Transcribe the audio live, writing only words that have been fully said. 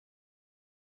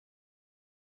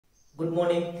Good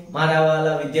morning મારા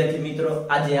વાલા વિદ્યાર્થી મિત્રો,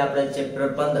 આજે આપણે ચેપ્ટર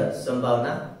 15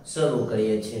 સંભાવના શરૂ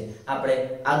કરીએ છીએ। આપણે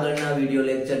આગળના વિડિયો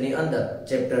લેક્ચરની અંદર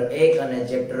ચેપ્ટર 1 અને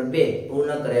ચેપ્ટર 2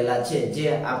 પૂર્ણ કરેલા છે, જે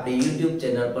આપણી YouTube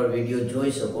ચેનલ પર વિડિયો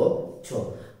જોઈ શકો છો।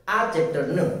 આ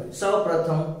ચેપ્ટરનું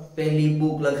સૌપ્રથમ પહેલી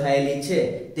બુક લખાયેલી છે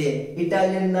તે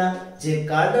ઇટાલિયનના જે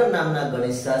કાર્ડર નામના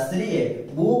ગણિતશાસ્ત્રીએ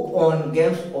book on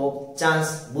games of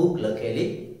chance book લખેલી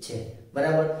છે,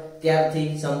 બરાબર। ત્યારથી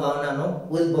સંભાવનાનો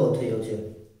ઉદ્ભવ થયો છે।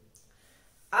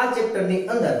 આ ચેપ્ટરની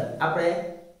અંદર આપણે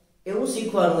એવું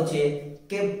શીખવાનું છે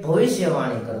કે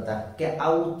ભવિષ્યવાણી કરતા કે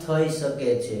આવું થઈ શકે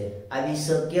છે, આવી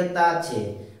શક્યતા છે,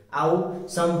 આવું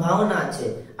સંભાવના છે,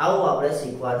 આવું આપણે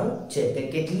શીખવાનું છે કે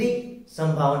કેટલી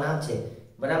સંભાવના છે,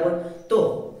 બરાબર। તો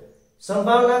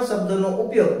સંભાવના શબ્દનો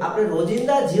ઉપયોગ આપણે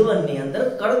રોજિંદા જીવનની અંદર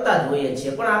કરતા જ હોઈએ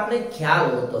છીએ, પણ આપણે ખ્યાલ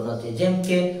હોતો નથી। જેમ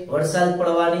કે વરસાદ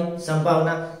પડવાની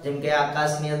સંભાવના, જેમ કે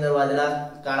આકાશની અંદર વાદળા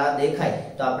કાળા દેખાય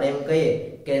તો આપણે એમ કહીએ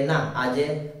કે ના, આજે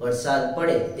વરસાદ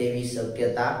પડે તેવી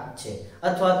શક્યતા છે।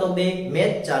 અથવા તો બે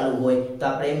મેચ ચાલુ હોય તો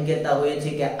આપણે એમ કહેતા હોઈએ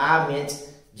છીએ કે આ મેચ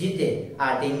જીતે,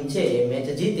 આ ટીમ છે એ મેચ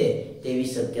જીતે તેવી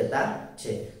શક્યતા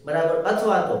છે, બરાબર।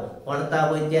 અથવા તો ભણતા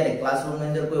હોય ત્યારે ક્લાસરૂમની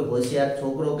અંદર કોઈ હોશિયાર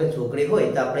છોકરો કે છોકરી હોય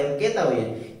તો આપણે એમ કહેતા હોઈએ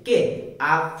કે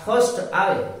આ ફર્સ્ટ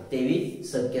આવે તેવી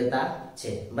શક્યતા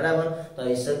છે, બરાબર। તો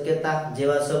એ શક્યતા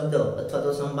જેવા શબ્દ અથવા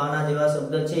તો સંભાવના જેવા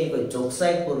શબ્દ છે એ કોઈ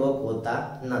ચોકસાઈપૂર્વક હોતા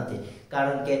નથી,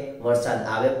 કારણ કે વરસાદ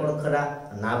આવે પણ ખરા,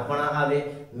 ના પણ આવે,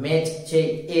 મેચ છે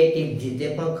એ ટીમ જીતે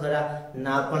પણ ખરા,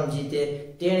 ના પણ જીતે,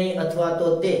 તેણી અથવા તો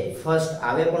તે ફર્સ્ટ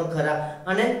આવે પણ ખરા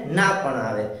અને ના પણ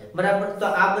આવે, બરાબર। તો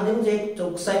આ બધું જે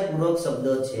ચોકસાઈપૂર્વક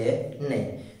શબ્દો છે નહીં।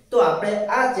 તો આપણે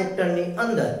આ ચેપ્ટરની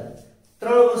અંદર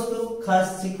ત્રણ વસ્તુ ખાસ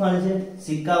શીખવાની છે: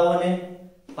 સિક્કાઓને,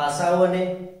 પાસાઓને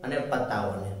અને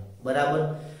પત્તાઓને, બરાબર।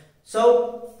 સૌ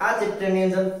આ ચેપ્ટરની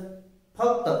અંદર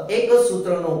ફક્ત એક જ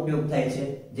સૂત્રનો ઉપયોગ થાય છે,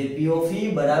 જે POV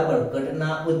બરાબર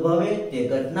ઘટના ઉદ્ભવે તે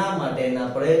ઘટના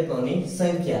માટેના પ્રયત્નોની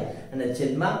સંખ્યા અને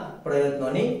છેદમાં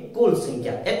પ્રયત્નોની કુલ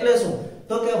સંખ્યા। એટલે શું?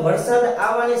 તો કે વરસાદ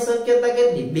આવવાની શક્યતા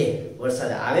કેટલી? 2।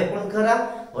 વરસાદ આવે પણ ખરા,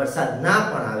 વરસાદ ના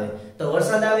પણ આવે। તો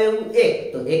વરસાદ આવે એવું 1,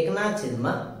 તો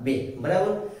 1/2,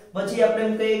 બરાબર। પછી આપણે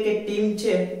એમ કહીએ કે ટીમ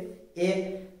છે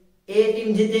એ ટીમ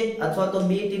જીતે અથવા તો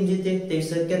B ટીમ જીતે તેવી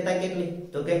શક્યતા કેટલી?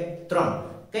 તો કે 3।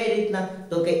 કઈ રીતના?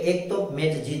 તો કે એક તો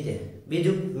મેચ જીતે,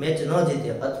 બીજું મેચ ન જીતે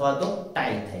અથવા તો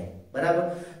ટાઈ થાય, બરાબર।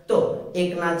 તો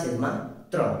 1/3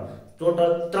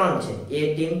 ટોટલ 3 છે, A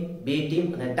ટીમ, B ટીમ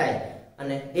અને ટાઈ,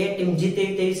 અને A ટીમ જીતે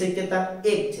તેવી શક્યતા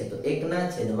 1 છે, તો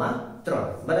 1/3,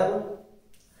 બરાબર।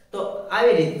 તો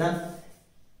આવી રીતના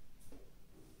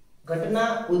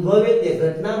ઘટના ઉદ્ભવે તે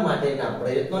ઘટના માટેના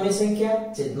પ્રયત્નોની સંખ્યા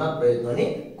છેદમાં પ્રયત્નોની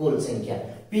કુલ સંખ્યા।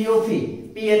 POV,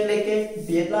 P એટલે કે P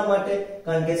એટલા માટે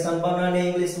કારણ કે સંભાવનાને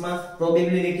ઇંગ્લિશમાં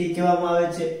પ્રોબેબિલિટી કહેવામાં આવે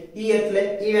છે। E એટલે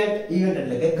ઇવેન્ટ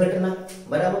એટલે કે ઘટના,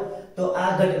 બરાબર। તો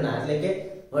આ ઘટના એટલે કે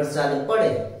વરસાદ પડે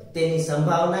તેની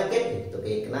સંભાવના કેટલી? તો કે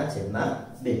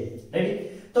 1/2, રેડી।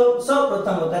 તો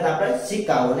સૌપ્રથમ વખત આપણે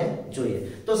સિક્કાઓને જોઈએ।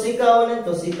 તો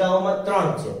સિક્કાઓમાં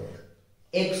 3 છે,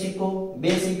 એક સિક્કો,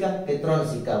 2 સિક્કા કે 3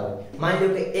 સિક્કા હોય। માની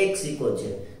લો કે એક સિક્કો છે,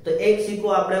 તો એક સિક્કો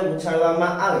આપણે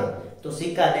ઉછાળવામાં આવે તો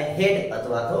સિક્કાને હેડ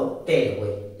અથવા તો ટેલ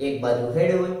હોય, એક બાજુ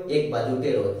હેડ હોય, એક બાજુ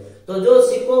ટેલ હોય। તો જો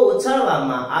સિક્કો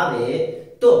ઉછાળવામાં આવે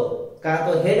તો કાં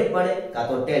તો હેડ પડે કાં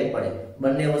તો ટેલ પડે,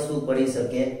 બંને વસ્તુ પડી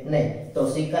શકે નહીં। તો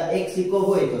એક સિક્કો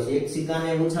હોય તો એક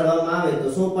સિક્કાને ઉછાળવામાં આવે તો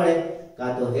શું પડે?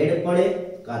 કાં તો હેડ પડે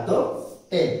કાં તો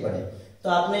ટેલ પડે। તો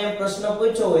આપને પ્રશ્ન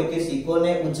પૂછ્યો હોય કે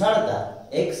સિક્કોને ઉછાળતા,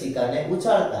 એક સિક્કાને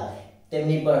ઉછાળતા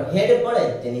તેમની પર હેડ પડે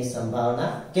તેની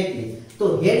સંભાવના કેટલી? તો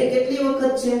હેડ કેટલી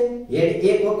વખત છે? હેડ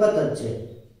એક વખત જ છે।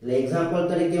 એટલે એક્ઝામ્પલ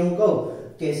તરીકે હું કહું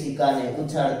કે સિક્કાને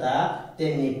ઉછાળતા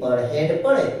તેમની પર હેડ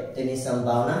પડે તેની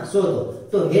સંભાવના શોધો।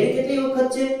 તો હેડ કેટલી વખત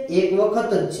છે? એક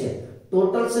વખત જ છે।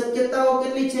 ટોટલ શક્યતાઓ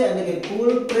કેટલી છે? એટલે કે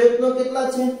કુલ પ્રયત્નો કેટલા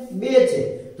છે? 2 છે।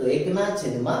 તો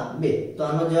 1/2, તો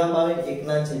આનો જવાબ આવે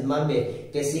 1/2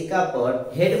 કે સિક્કા પર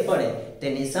હેડ પડે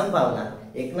તેની સંભાવના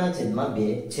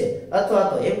 1/2 છે। અથવા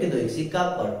તો એમ કીધું એક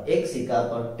સિક્કા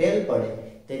પર ટેલ પડે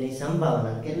તેની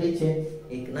સંભાવના કેટલી છે?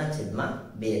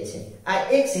 1/2 છે। આ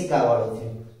એક સિક્કા વાળો છે।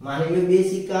 માની લો 2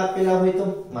 સિક્કા આપેલા હોય તો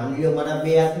માની લો મારા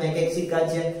બે હાથમાં એક સિક્કા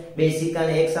છે, બે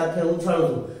સિક્કાને એક સાથે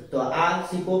ઉછાળું તો આ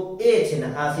સિક્કો A છે ને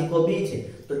આ સિક્કો B છે,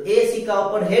 તો A સિક્કા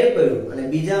ઉપર હેડ પડ્યું અને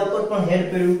બીજા ઉપર પણ હેડ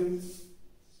પડ્યું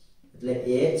એટલે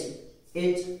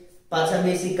H। પાછા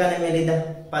બે સિક્કાને મેં લીધા,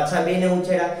 પાછા બે ને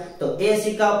ઉછાળ્યા તો A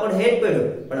સિક્કા ઉપર હેડ પડ્યું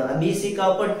પણ આ B સિક્કા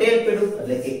ઉપર ટેલ પડ્યું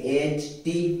એટલે કે HT।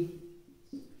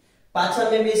 પાછા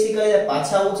મેં બે સિક્કા લીધા,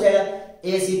 પાછા ઉછાળ્યા,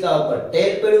 A સિક્કા ઉપર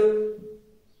ટેલ પડ્યું,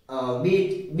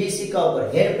 B સિક્કા ઉપર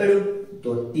હેડ પડ્યું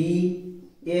તો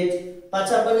TH।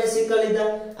 પાછા બંને સિક્કા લીધા,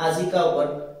 આ સિક્કા ઉપર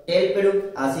ટેલ પડ્યું,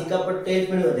 આ સિક્કા પર ટેલ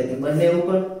પડ્યું એટલે કે બંને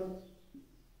ઉપર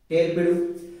ટેલ પડ્યું.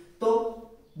 તો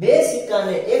બે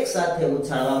સિક્કાને એક સાથે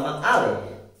ઉછાળવામાં આવે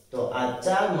તો આ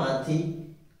ચારમાંથી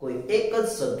કોઈ એક જ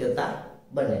શક્યતા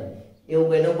બને. એવું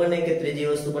કઈ ન બને કે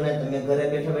ત્રીજી વસ્તુ બને. તમે ઘરે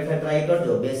બેઠા બેઠા ટ્રાય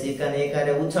કરજો, બે સિક્કાને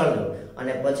એકારે ઉછાળજો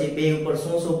અને પછી બે ઉપર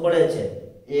શું શું પડે છે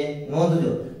એ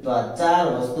નોંધજો. તો આ ચાર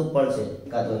વસ્તુ પડશે,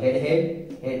 કાં તો હેડ હેડ,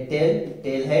 હેડ ટેલ,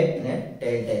 ટેલ હેડ ને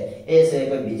ટેલ ટેલ. એ છે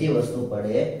કોઈ બીજી વસ્તુ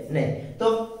પડે નહીં. તો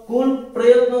કુલ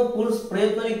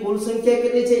પ્રયત્નોની કુલ સંખ્યા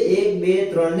કેટલી છે? 1 2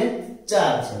 3 ને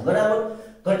 4 છે. બરાબર.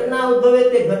 ઘટના ઉદ્ભવે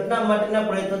તે ઘટના માટેના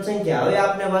પ્રયત્નો સંખ્યા. હવે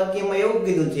આપણે વાક્યમાં એવું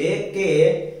કીધું છે કે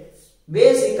બે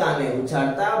સિક્કાને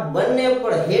ઉછાળતા બંને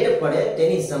પર હેડ પડે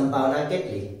તેની સંભાવના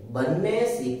કેટલી? બંને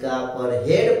સિક્કા પર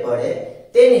હેડ પડે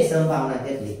તેની સંભાવના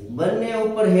કેટલી? બંને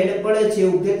ઉપર હેડ પડે છે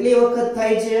એવું કેટલી વખત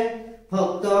થાય છે?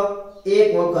 ફક્ત એક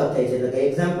વખત થાય છે. એટલે કે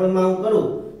એક્ઝામ્પલમાં હું કરું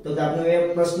તો કે આપણે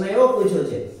એક પ્રશ્ન એવો પૂછ્યો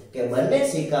છે કે બંને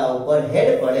સિક્કા ઉપર હેડ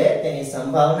પડે તેની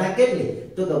સંભાવના કેટલી?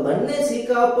 તો કે બંને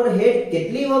સિક્કા ઉપર હેડ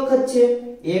કેટલી વખત છે?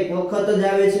 એક વખત જ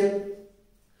આવે છે.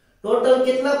 ટોટલ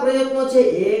કેટલા પ્રયત્નો છે?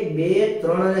 1 2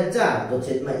 3 અને 4. તો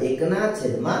છેદમાં 1 ના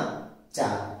છેદમાં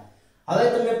 4. હવે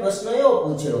તમને પ્રશ્ન એવો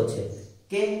પૂછેલો છે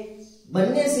કે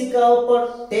બંને સિક્કા ઉપર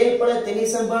ટેલ પડે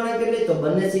તેની સંભાવના કેટલી? તો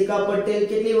બંને સિક્કા ઉપર ટેલ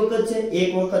કેટલી વખત છે? એક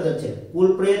વખત જ છે. કુલ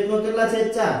પ્રયત્નો કેટલા છે?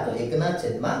 4. તો 1 ના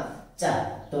છેદમાં 4.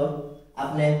 તો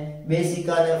આપણે બે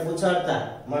સિક્કાને ઉછાળતા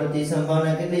મળતી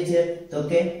સંભાવના કેટલી છે? તો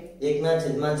કે 1 ના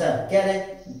છેદમાં 4. ક્યારે?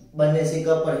 બંને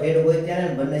સિક્કા ઉપર હેડ હોય ત્યારે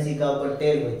અને બંને સિક્કા ઉપર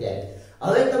ટેલ હોય ત્યારે.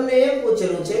 હવે તમને એમ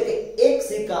પૂછેલું છે કે એક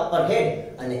સિક્કા પર હેડ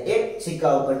અને એક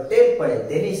સિક્કા ઉપર ટેલ પડે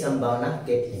તેની સંભાવના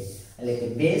કેટલી? એટલે કે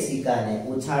બે સિક્કાને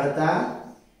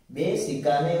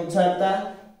ઉછાળતા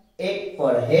એક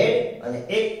પર હેડ અને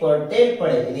એક પર ટેલ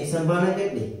પડે એની સંભાવના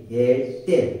કેટલી? હેડ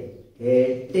ટેલ,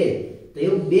 હેડ ટેલ. તો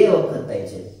એવું બે વખત થાય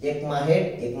છે. એકમાં હેડ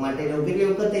એકમાં ટેલ. એવું કેટલી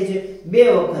વખત થાય છે? બે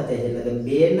વખત થાય છે. એટલે કે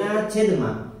 2 ના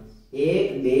છેદમાં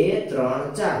 1 2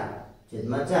 3 4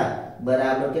 છેદમાં 4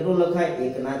 બરાબર કેટલું લખાય?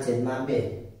 1 ના છેદમાં 2.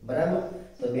 બરાબર.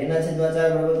 તો 2 ના છેદમાં 4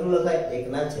 બરાબર કેટલું લખાય? 1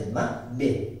 ના છેદમાં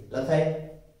 2 લખાય.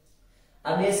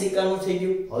 આ બે સિક્કાનું થઈ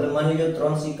ગયું. હવે માની લો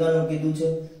 3 સિક્કાનું કીધું છે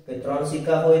કે 3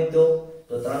 સિક્કા હોય તો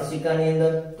 3 સિક્કાની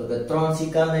અંદર તો કે 3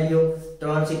 સિક્કાને લ્યો,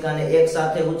 3 સિક્કાને એક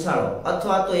સાથે ઉછાળો.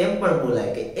 અથવા તો એમ પણ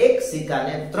બોલાય કે એક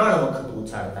સિક્કાને 3 વખત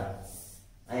ઉછાળતા.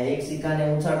 અહીંયા એક સિક્કાને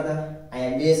ઉછાળતા,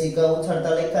 અહીંયા બે સિક્કા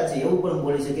ઉછાળતા લખ્યા છે. એવું પણ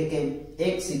બોલી શકે કે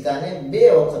એક સિક્કાને 2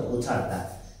 વખત ઉછાળતા,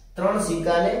 3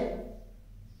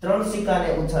 સિક્કાને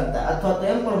ઉછાળતા. અથવા તો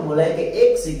એમ પણ બોલાય કે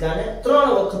એક સિક્કાને 3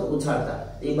 વખત ઉછાળતા.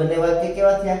 એ બંને વાક્ય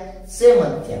કેવા થયા? સેમ જ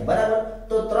થયા. બરાબર.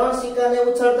 તો 3 સિક્કાને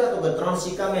ઉછાળતા તો કે 3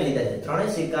 સિક્કા મેં લીધા છે.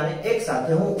 ત્રણેય સિક્કાને એક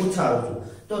સાથે હું ઉછાળું છું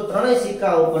તો ત્રણેય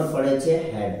સિક્કા ઉપર પડે છે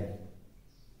હેડ.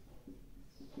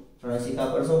 ત્રણેય સિક્કા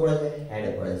પર શું પડે છે? હેડ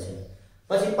પડે છે.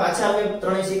 પછી પાછા મેં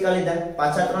 3 સિક્કા લીધા,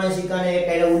 પાછા 3 સિક્કાને એક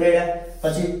આડે ઉડાડ્યા.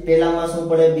 પછી પહેલામાં શું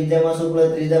પડે, બીજામાં શું પડે,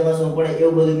 ત્રીજામાં શું પડે,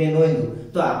 એવું બધું મેં નોંધ્યું.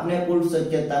 તો આપણે કુલ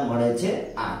શક્યતા મળે છે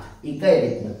 8. ઈ કઈ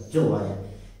રીતના જોવો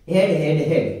અહીંયા હેડ હેડ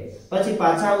હેડ. પછી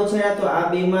પાછા ઉછાળ્યા તો આ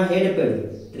બેમાં હેડ પડ્યું,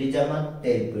 ત્રીજામાં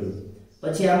ટેલ પડ્યું.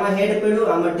 પછી આમાં હેડ પડ્યું,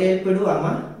 આમાં ટેલ પડ્યું,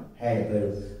 આમાં હેડ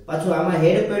પડ્યું. પાછું આમાં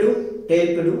હેડ પડ્યું, ટેલ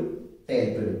પડ્યું, ટેલ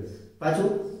પડ્યું.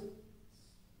 પાછું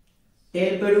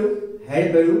ટેલ પડ્યું, હેડ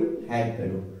પડ્યું, હેડ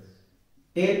પડ્યું.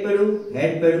 ટેલ પડ્યું,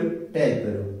 હેડ પડ્યું, ટેલ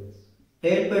પડ્યું.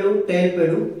 ટેલ પડ્યું, ટેલ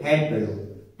પડ્યું, હેડ પડ્યું.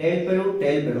 ટેલ પડ્યું,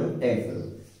 ટેલ પડ્યું, ટેલ પડ્યું.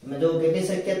 તમે જો કેટલી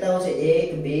શક્યતાઓ છે?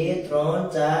 1 2 3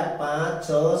 4 5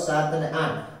 6 7 અને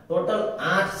 8. ટોટલ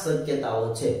 8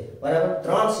 શક્યતાઓ છે. બરાબર.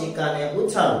 3 સિક્કાને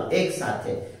ઉછાળો એક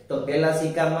સાથે તો પહેલા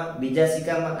સિક્કામાં, બીજા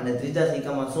સિક્કામાં અને ત્રીજા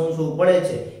સિક્કામાં શું શું પડે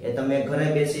છે એ તમે ઘરે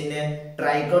બેસીને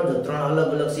ટ્રાય કરજો. 3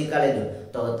 અલગ અલગ સિક્કા લેજો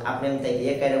તો આપણે એમ થાય કે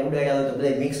એક આરે ઉડાડ્યા હોય તો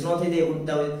બધા મિક્સ ન થઈ જાય.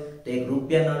 ઉડતા હોય તો 1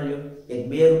 રૂપિયા ન લ્યો, 1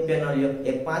 2 રૂપિયા ન લ્યો,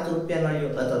 1 5 રૂપિયા ન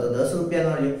લ્યો અથવા તો 10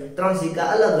 રૂપિયા ન લ્યો. 3 સિક્કા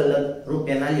અલગ અલગ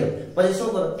રૂપિયા ના લ્યો. પછી શું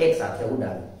કરો? એક સાથે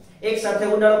ઉડાડો. એક સાથે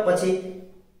ઉડાડો પછી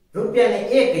રૂપિયાને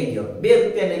A કહી દો, 2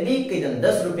 રૂપિયાને B કહી દો,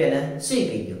 10 રૂપિયાને C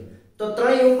કહી દો. તો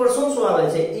ત્રણેય ઉપર શું શું આવે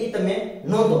છે એ તમે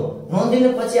નોંધો. નોંધીને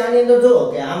પછી આની અંદર જોવો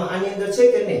કે આની અંદર છે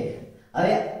કે નહીં.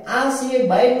 હવે આ સિવાય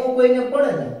બાયનું કોઈને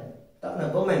પડે ને તો આપણે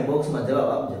કોમેન્ટ બોક્સમાં જવાબ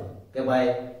આપજો કે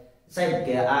ભાઈ સાહેબ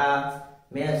કે આ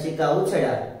મેં સિક્કા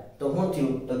ઉછાળ્યા તો શું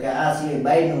થયું? તો કે આ સિવાય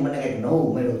બાયનું મને કંઈક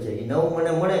નવું મળ્યું છે. એ નવું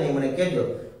મને મળે ને મને કહેજો,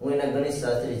 હું એના ગણિત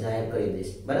શાસ્ત્રી જાહેર કરી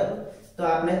દઈશ. બરાબર. તો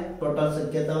આપણે ટોટલ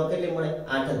શક્યતાઓ કેટલી મળે?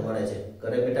 8 જ મળે છે.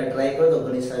 ઘરે બેઠા ટ્રાય કરજો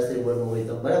ગણિત શાસ્ત્રી બનવું હોય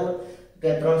તો. બરાબર. કે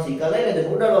 3 સિક્કા લઈ લેજો,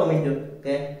 ઉડાડવા માંડ્યો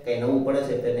કે કઈ નવું પડે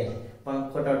છે કે નહીં. પણ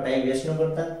ખોટો ટાઈમ વેસ્ટ ન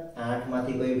કરતા. 8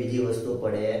 માંથી કોઈ બીજી વસ્તુ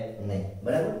પડે નહીં.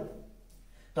 બરાબર.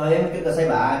 તો એમ કે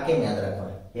સાહેબ આ કેમ યાદ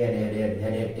રાખવા? હેડ હેડ હેડ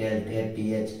હેડ ટેલ ટેલ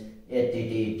ટીએચ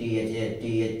એટીટી ટીએચ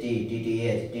ટીએચ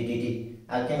ટીટીએચ ટીટીટી.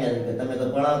 આ કેમ યાદ રાખે? તમે તો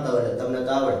ભણાવતા હોય તમને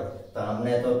તો આવડે. તો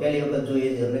અમને તો પહેલી વખત જોઈએ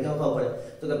છે, અમને કેમ ખબર પડે?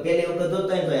 તો કે પહેલી વખત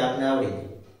જોતા હોય તો આપને આવડી જાય.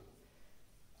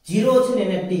 0 છે ને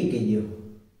એને t કહી દો,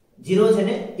 0 છે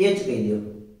ને h કહી દો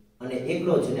અને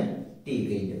એકલો છે ને t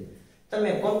કહી દો.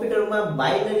 તમે કોમ્પ્યુટરમાં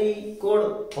બાઇનરી કોડ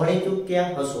ભણી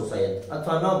ચૂક્યા હશો શાયદ,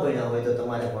 અથવા ન ભણ્યા હોય તો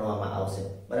તમારે ભણવામાં આવશે,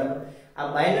 બરાબર. આ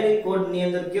બાઇનરી કોડ ની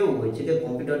અંદર કેવું હોય છે કે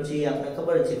કોમ્પ્યુટર છે આપણે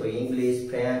ખબર છે કોઈ ઇંગ્લિશ,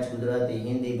 ફ્રેન્ચ, ગુજરાતી,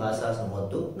 હિન્દી ભાષા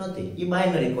સમજતું નથી, એ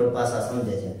બાઇનરી કોડ ભાષા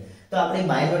સમજે છે. તો આપણે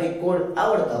બાઇનરી કોડ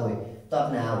આવડતા હોય તો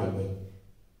આપણે આવડી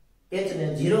જાય. h ને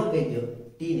 0 કહી દો,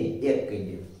 t ને 1 કહી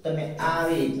દો. તમે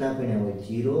આવી રીતના ભણ્યા હોય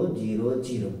 0 0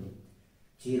 0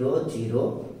 0 0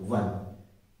 1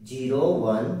 0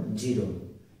 1 0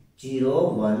 0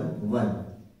 1 1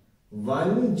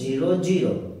 1 0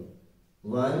 0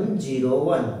 1 0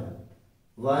 1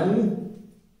 1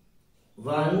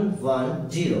 1 1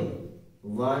 0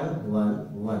 1 1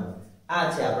 1. આ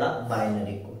છે આપણા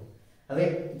બાઇનરી કોડ. હવે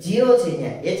 0 છે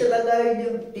અહીંયા h લગાવી દો,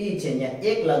 t છે અહીંયા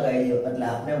 1 લગાવી દો એટલે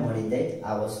આપણે મળી જાય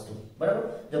આ વસ્તુ, બરાબર.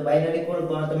 જો બાઇનરી કોડ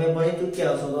પણ તમે ભણી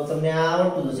ચૂક્યા હશો તો તમને આ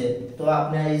આવડતું હશે તો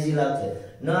આપણે આ ઈઝી લાગશે.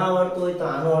 ન આવડતું હોય તો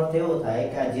આનો અર્થ એવો થાય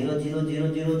કે આ 0 0 0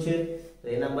 0 છે તો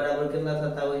એના બરાબર કેટલા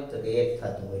થતા હોય તો કે 1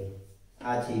 થતું હોય.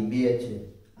 આ છે 2 છે,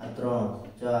 આ 3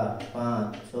 4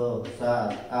 5 6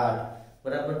 7 8,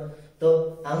 બરાબર. તો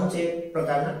આનું છે એક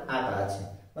પ્રકારના આંકડા છે,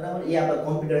 બરાબર. એ આપણે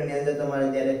કોમ્પ્યુટર ની અંદર તમારે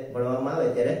જ્યારે ભણવામાં આવે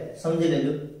ત્યારે સમજી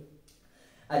લેજો.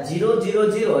 આ 0 0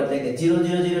 0 એટલે કે 0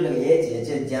 0 0 એટલે કે h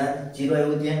છે, જ્યાં 0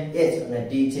 આવ્યું ત્યાં h અને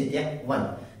t છે ત્યાં 1.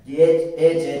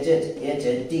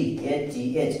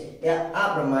 h આ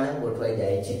પ્રમાણે ગોઠવાઈ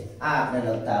જાય છે. આ આપણે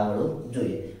લખતા આવડવું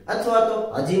જોઈએ. અથવા તો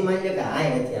હજી માની લો કે આ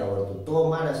નથી આવડતું તો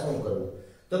મારે શું કરવું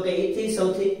તો કે એથી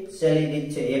સૌથી સહેલી રીત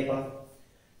છે એ પણ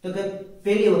તો કે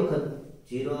પહેલી વખત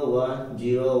 0 1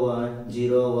 0 1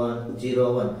 0 1 0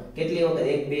 1 કેટલી વખત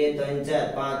 1 2 3 4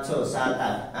 5 6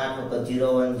 7 8 વખત 0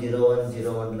 1 0 1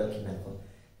 0 1 લખી નાખો.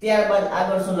 ત્યારબાદ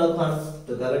આગળ શું લખવાનું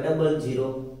તો કે હવે ડબલ 0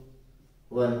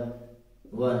 1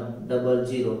 1 ડબલ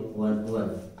 0 1 1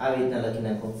 આવી રીતના લખી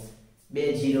નાખો. 2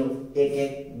 0 1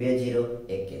 1 2 0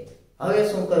 1 1. હવે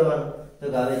શું કરવાનું તો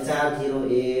કે હવે 4 0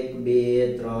 1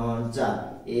 2 3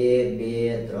 4 1 2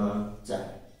 3 4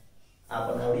 આ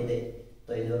પણ આવડી દે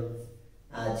તો એ જો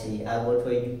આ છે આ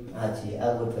ગોઠવાઈ ગયું, આ છે આ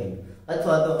ગોઠવાઈ ગયું.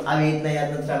 અથવા તો આવી રીતના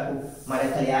યાદ નથી રાખવું, મારે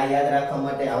ખાલી આ યાદ રાખવા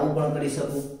માટે આવું પણ કરી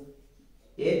શકું.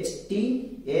 h t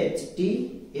h t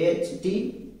h t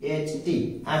h t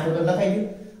આ ટોટલ લખાઈ ગયું.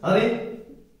 હવે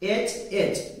h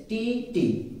h t t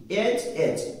h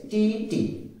h t t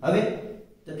હવે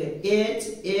તો કે h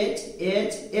h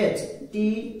h h t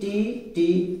t t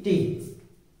t.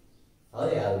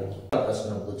 હવે આવી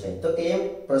પ્રશ્ન પૂછાય તો કે એમ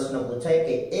પ્રશ્ન પૂછાય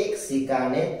કે એક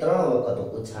સિક્કાને 3 વખત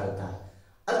ઉછાળતા,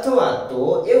 અથવા તો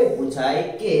એવું પૂછાય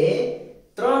કે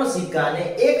 3 સિક્કાને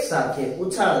એક સાથે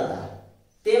ઉછાળતા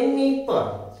તેમની પર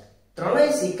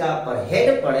ત્રણેય સિક્કા પર હેડ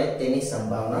પડે તેની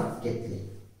સંભાવના કેટલી?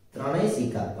 ત્રણેય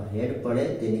સિક્કા પર હેડ પડે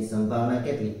તેની સંભાવના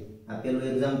કેટલી? આપેલું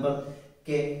એક્ઝામ્પલ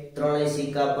કે ત્રણેય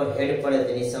સિક્કા પર હેડ પડે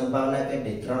તેની સંભાવના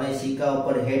કેટલી? ત્રણેય સિક્કા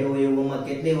ઉપર હેડ હોય એવામાં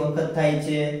કેટલી વખત થાય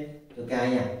છે તો કે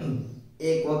અહીંયા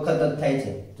એક વખત જ થાય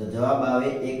છે. તો જવાબ આવે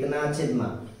 1 ના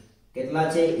છેદમાં કેટલા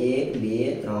છે 1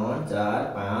 2 3 4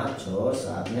 5 6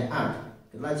 7 ને 8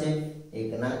 કેટલા છે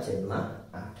 1 ના છેદમાં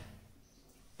 8.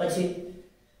 પછી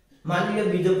માની લો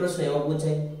બીજો પ્રશ્ન એવો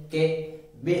પૂછાય કે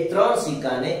 3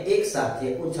 સિક્કાને એક સાથે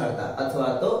ઉછાળતા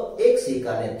અથવા તો એક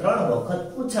સિક્કાને 3 વખત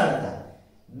ઉછાળતા,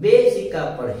 2 સિક્કા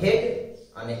પર હેડ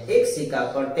અને એક સિક્કા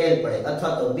પર ટેલ પડે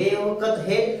અથવા તો 2 વખત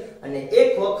હેડ અને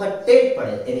 1 વખત ટેલ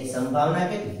પડે તેની સંભાવના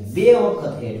કેટલી? 2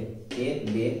 વખત હેડ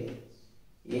 1 2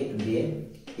 1 2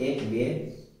 1 2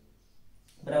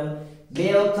 બરાબર. 2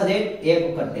 વખત હેડ 1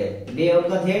 વખત ટેલ, 2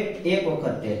 વખત હેડ 1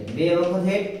 વખત ટેલ, 2 વખત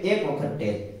હેડ 1 વખત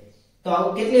ટેલ. તો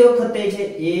આવું કેટલી વખત થાય છે?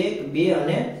 1 2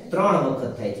 અને 3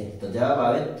 વખત થાય છે. તો જવાબ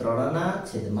આવે 3 ના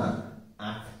છેદમાં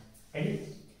 8.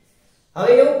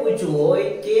 હવે એવું પૂછવું હોય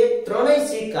કે ત્રણેય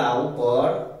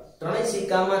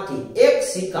સિક્કામાંથી એક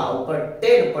સિક્કા ઉપર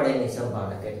ટેલ પડેની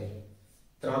સંભાવના કેટલી?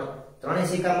 ત્રણેય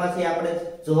સિક્કામાંથી આપણે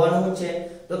જોવાનું છે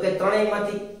તો કે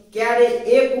ત્રણેયમાંથી ક્યારે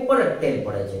એક ઉપર જ ટેલ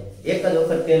પડે છે, એક જ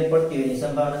વખત ટેલ પડતી હોય એની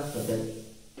સંભાવના તો કે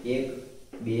 1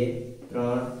 2 3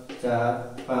 4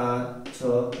 5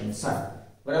 6 અને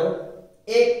 7 બરાબર.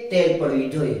 એક ટેલ પડવી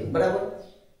જોઈએ, બરાબર.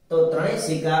 તો ત્રણેય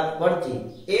સિક્કા પરથી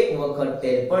એક વખત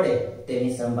ટેલ પડે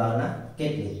તેની સંભાવના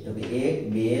કેટલી? તો કે 1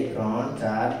 2 3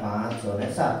 4 5 6 અને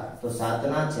 7. તો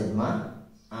 7 ના છેદમાં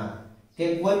 8 કે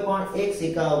કોઈ પણ એક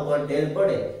સિક્કા ઉપર ટેલ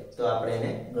પડે તો આપણે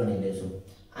એને ગણી લેશું.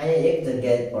 અહીંયા એક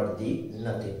જગ્યાએ પડતી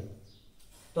નથી.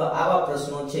 તો આવા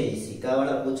પ્રશ્નો છે એ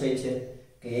સિક્કાવાળા પૂછાય છે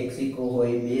કે એક સિક્કો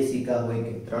હોય, 2 સિક્કા હોય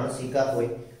કે 3 સિક્કા હોય,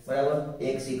 બરાબર.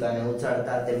 એક સિક્કાને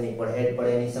ઉછાળતા તેમની પર હેડ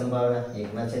પડે એની સંભાવના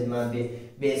 1 ના છેદમાં 2,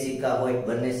 બે સિક્કા હોય,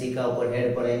 બંને સિક્કા ઉપર હેડ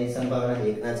પડે એની સંભાવના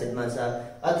 1/4,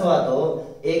 અથવા તો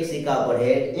એક સિક્કા ઉપર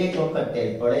હેડ એક વખત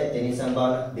ટેલ પડે તેની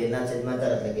સંભાવના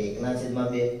 2/4 એટલે કે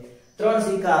 1/2. 3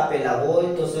 સિક્કા આપેલા હોય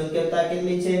તો શક્યતા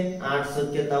કેટલી છે? 8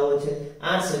 શક્યતાઓ છે.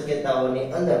 8 શક્યતાઓની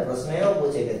અંદર પ્રશ્ન એવો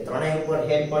પૂછે કે ત્રણેય ઉપર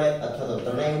હેડ પડે અથવા તો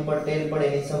ત્રણેય ઉપર ટેલ પડે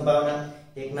એની સંભાવના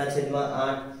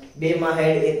 1/8. 2 માં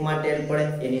હેડ 1 માં ટેલ પડે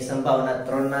એની સંભાવના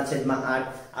 3/8.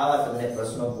 આવા તમને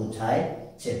પ્રશ્નો પૂછાય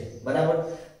છે. બરાબર.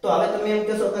 તો હવે તમે એમ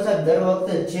કહેશો કે સાહેબ દર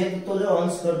વખતે છેદ તો જો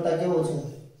અંશ કરતા કેવો છે?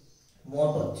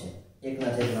 મોટો છે. 1/2,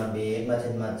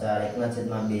 1/4,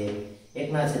 1/2,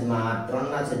 1/8,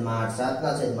 3/8,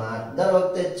 7/8. દર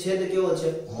વખતે છેદ કેવો છે?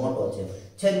 મોટો છે.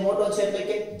 છેદ મોટો છે એટલે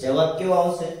કે જવાબ કેવો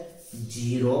આવશે?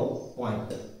 0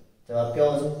 પોઈન્ટ. જવાબ કેવો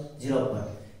આવશે? 0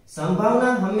 પોઈન્ટ.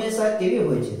 સંભાવના હંમેશા કેવી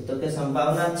હોય છે? તો કે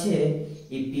સંભાવના છે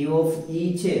એ P ઓફ E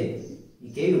છે એ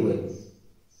કેવી હોય?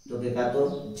 તો કે કાં તો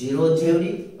 0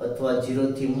 જેવડી અથવા 0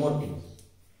 થી મોટી,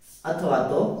 અથવા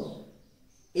તો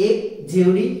 1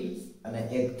 જેવડી અને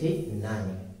 1 થી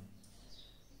નાની.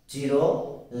 0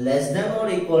 less than or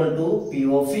equal to P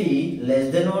of E less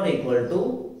than or equal to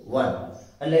 1.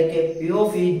 એટલે કે P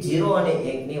of E 0 અને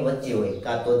 1 ની વચ્ચે હોય.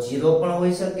 કાં તો 0 પણ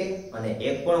હોઈ શકે અને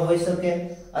 1 પણ હોઈ શકે,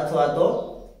 અથવા તો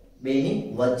બેની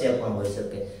વચ્ચે પણ હોઈ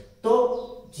શકે. તો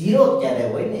 0 ક્યારે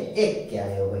હોય ને 1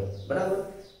 ક્યારે હોય? બરાબર.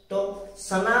 તો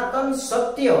સનાતન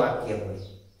સત્ય વાક્ય હોય.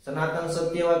 સનાતન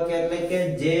સત્ય વાક્ય એટલે કે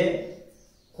જે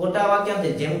ખોટા વાક્ય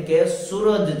નથી. જેમ કે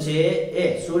સૂરજ છે એ,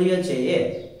 સૂર્ય છે એ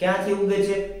ક્યાંથી ઉગે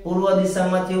છે? પૂર્વ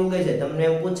દિશામાંથી ઉગે છે. તમને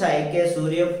એમ પૂછાય કે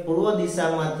સૂર્ય પૂર્વ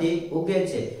દિશામાંથી ઉગે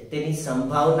છે તેની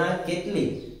સંભાવના કેટલી?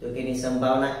 તો કે એની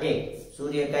સંભાવના 1.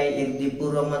 સૂર્ય કાઈ એક દી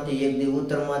પૂર્વમાંથી, એક દી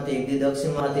ઉત્તરમાંથી, એક દી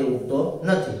દક્ષિણમાંથી ઉગતો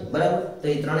નથી. બરાબર. તો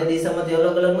એ ત્રણેય દિશામાંથી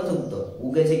અલગ અલગ નથી ઉગતો.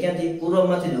 ઉગે છે ક્યાંથી?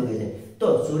 પૂર્વમાંથી જ ઉગે છે. તો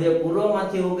સૂર્ય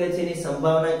પૂર્વમાંથી ઉગે છે એની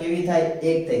સંભાવના કેવી થાય?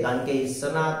 1 થાય. કારણ કે એ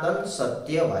સનાતન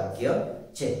સત્ય વાક્ય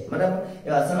છે. બરાબર.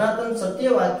 એવા સનાતન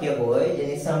સત્ય વાક્ય હોય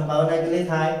એની સંભાવના કેટલી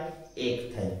થાય? 1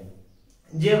 થાય.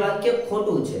 જે વાક્ય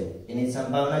ખોટું છે એની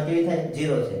સંભાવના કેવી થાય?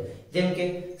 0 છે. જેમ કે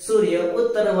સૂર્ય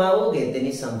ઉત્તરમાં ઉગે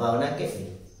તેની સંભાવના કેટલી?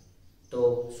 તો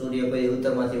સૂર્ય કોઈ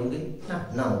ઉત્તરમાંથી ઉગે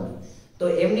ના ઉગે. તો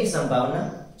એમની સંભાવના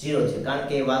 0 છે. કારણ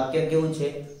કે વાક્ય કેવું છે?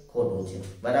 ખોટું છે.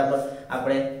 બરાબર.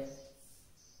 આપણે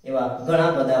એવા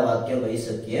ઘણા બધા વાક્યો લઈ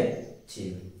શકીએ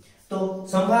છીએ. તો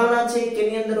સંભાવના છે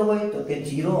કેની અંદર હોય? તો કે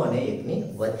 0 અને 1 ની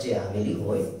વચ્ચે આવેલી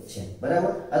હોય છે.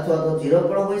 બરાબર. અથવા તો 0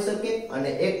 પણ હોઈ શકે અને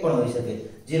 1 પણ હોઈ શકે.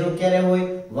 0 ક્યારે હોય?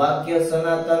 વાક્ય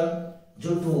સનાતન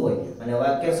જૂઠું હોય અને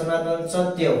વાક્ય સનાતન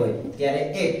સત્ય હોય ત્યારે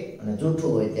 1 અને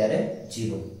જૂઠું હોય ત્યારે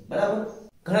 0. બરાબર.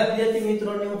 ઘણા વિદ્યાર્થી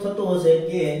મિત્રોને એવું થતું હશે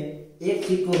કે એક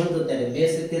સિક્કો હતો ત્યારે 2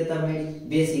 શક્યતા મળી,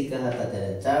 2 સિક્કા હતા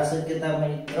ત્યારે 4 શક્યતા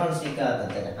મળી, 3 સિક્કા હતા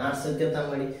ત્યારે 8 શક્યતા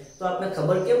મળી. તો આપણે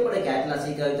ખબર કેમ પડે કે આટલા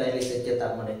સિક્કા હોય તો આટલી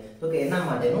શક્યતા મળે? તો કે એના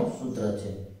માટેનું સૂત્ર છે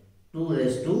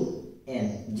 2n.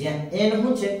 જ્યાં n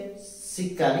શું છે?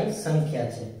 સિક્કાની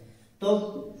સંખ્યા છે. તો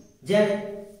જ્યારે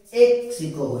એક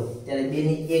સિક્કો હોય ત્યારે 2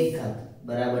 ની 1 ઘાત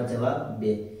બરાબર જવાબ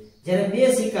 2. જ્યારે 2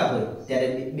 સિક્કા હોય ત્યારે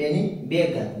 2 ની 2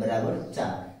 ઘાત બરાબર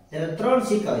 4. જ્યારે 3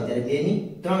 સિક્કા હોય ત્યારે 2 ની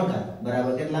 3 ઘાત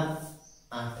બરાબર કેટલા?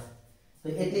 8. તો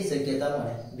એટલી શક્યતા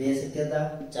મળે. 2 શક્યતા,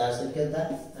 4 શક્યતા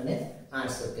અને 8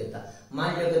 શક્યતા.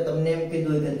 માની લો કે તમને એમ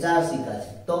કીધું કે 4 સિક્કા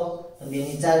છે તો 2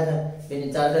 ની 4 ઘાત, 2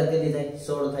 ની 4 ઘાત કેટલી થાય?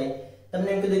 16 થાય. તમને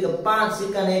એમ કીધું કે 5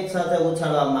 સિક્કાને એક સાથે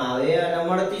ઉછાળવામાં આવે અને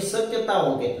મળતી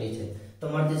શક્યતાઓ કેટલી છે? તો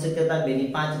મળતી શક્યતા 2 ની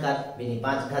 5 ઘાત, 2 ની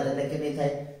 5 ઘાત એટલે કેટલી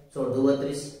થાય? 16 દુ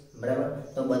 32. બરાબર.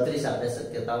 તો 32 આપણે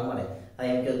શક્યતાઓ મળે. આ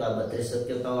એમ કે તો આ 32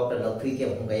 શક્યતાઓ આપણે લખવી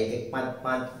કેમ? હું એક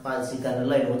 5 સિક્કાને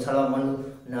લઈને ઉછાળવા માંડું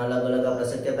અને અલગ અલગ આપણે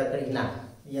શક્યતા કરી ના.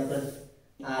 એ આપણે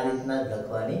આ રીતના જ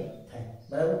લખવાની થાય.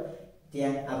 બરાબર.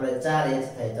 ત્યાં આપણે 4h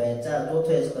થાય તો અહીંયા 4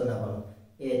 ચોથો h કરી નાખવાનો.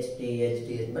 h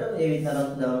બરાબર. એવી રીતના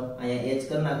લખી દેવાનું. અહીંયા h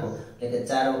કરી નાખો એટલે કે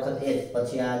 4 વખત h.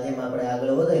 પછી આ જેમ આપણે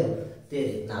આગળ વધાર્યું તે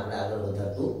રીતના આપણે આગળ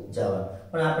વધારતું જવાનું.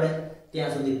 પણ આપણે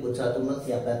ત્યાં સુધી પૂછાતું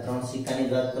નથી. આપણે 3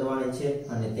 સિક્કાની વાત કરવાની છે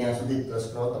અને ત્યાં સુધી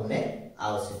પ્રશ્નો તમને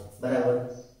આવશે. બરાબર.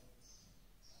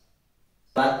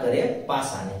 વાત કરીએ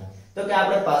પાસાની. તો કે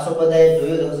આપણે પાસો બધાએ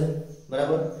જોયો હશે.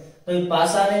 બરાબર. તો એ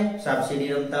પાસાને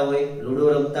સાપસીડી રમતા હોય,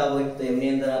 લૂડો રમતા હોય તો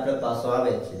એમની અંદર આપણે પાસો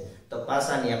આવે છે. તો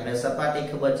પાસાની આપણે સપાટી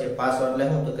ખબર છે. પાસો એટલે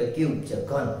શું? તો કે ક્યુબ છે,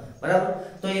 ઘન. બરાબર.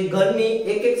 તો એ ઘનની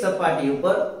એક એક સપાટી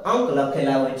ઉપર અંક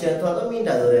લખેલા હોય છે અથવા તો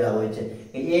મીંડા દોરેલા હોય છે.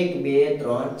 1 2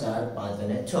 3 4 5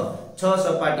 અને 6. 6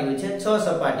 સપાટીઓ છે. 6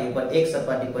 સપાટી ઉપર એક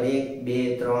સપાટી પર 1 2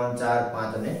 3 4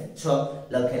 5 અને 6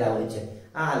 લખેલા હોય છે.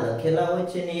 આ લખેલા હોય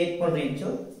છે ને એક પણ રીત જો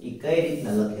એ કઈ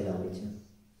રીતના લખેલા હોય છે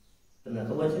તમને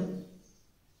ખબર છે?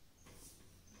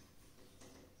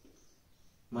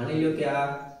 માની લો કે આ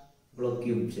બ્લોક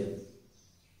ક્યુબ છે.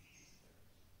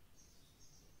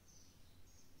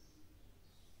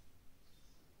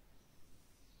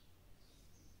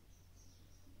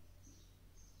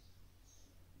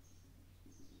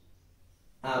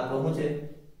 આ આપણું શું છે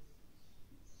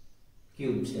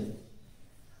ક્યુબ છે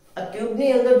આ ક્યુબ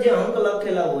ની અંદર જે અંક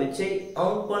લખેલા હોય છે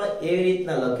અંક પણ એવી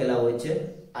રીતના લખેલા હોય છે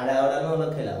આડા આડા નો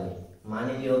લખેલા હોય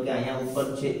માની લ્યો કે અહીંયા ઉપર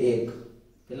છે 1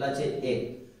 કેટલા છે 1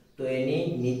 તો એની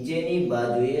નીચેની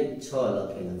બાજુએ 6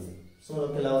 લખેલા છે શું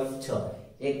લખેલા હોય 6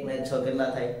 1 ને 6 કેટલા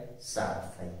થાય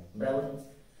 7 થાય બરાબર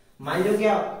માની લો કે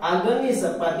આગળની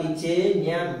સપાટી છે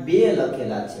ત્યાં 2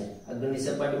 લખેલા છે આગળની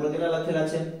સપાટી પર કેટલા લખેલા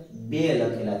છે 2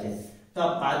 લખેલા છે તો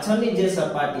આ પાછળની જે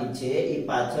સપાટી છે એ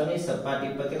પાછળની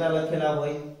સપાટી પર કેટલા લખેલા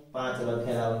હોય 5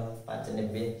 લખેલા હોય 5 ને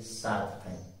 2 7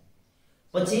 થાય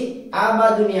પછી આ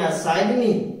બાજુની આ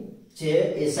સાઈડની છે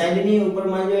એ સાઈડની ઉપર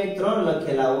માની લો 3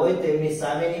 લખેલા હોય તેમની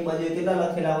સામેની બાજુએ કેટલા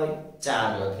લખેલા હોય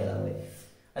 4 લખેલા હોય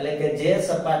એટલે કે જે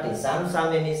સપાટી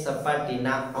સામસામેની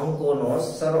સપાટીના અંકોનો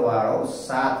સરવાળો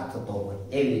 7 થતો હોય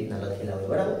એવી રીતના લખેલા હોય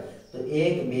બરાબર તો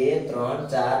 1 2 3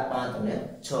 4 5 અને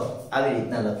 6 આવી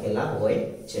રીતના લખેલા હોય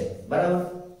છે બરાબર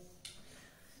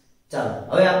ચાલો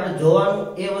હવે આપણે જોવાનું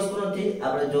એ વસ્તુ નથી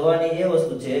આપણે જોવાની એ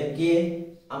વસ્તુ છે કે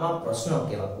આમાં પ્રશ્ન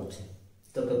કેવા પૂછે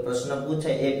તો કે પ્રશ્ન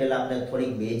પૂછાય એ પહેલા આપણે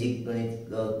થોડીક બેઝિક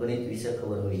ગણિત વિશે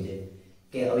ખબર હોવી જોઈએ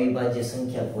કે અવિભાજ્ય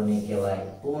સંખ્યા કોને કહેવાય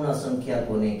પૂર્ણ સંખ્યા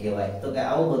કોને કહેવાય તો કે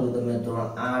આવું બધું તમે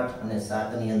ધોરણ 8 અને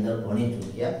 7 ની અંદર ભણી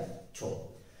ચૂક્યા છો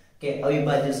કે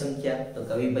અવિભાજ્ય સંખ્યા તો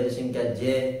કે અવિભાજ્ય સંખ્યા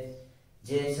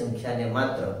જે સંખ્યાને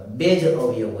માત્ર 2 જ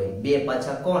અવયવ હોય 2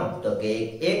 પાછા કોણ તો કે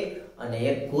 1 અને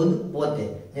 1 ખુદ પોતે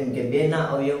જેમ કે 2 ના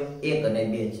અવયવ 1 અને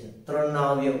 2 છે 3 ના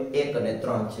અવયવ 1 અને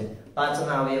 3 છે 5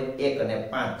 ના અવયવ 1 અને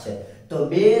 5 છે તો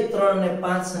 2 3 અને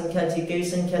 5 સંખ્યા છે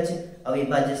કેવી સંખ્યા છે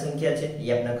અવિભાજ્ય સંખ્યા છે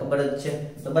એ આપણને ખબર જ છે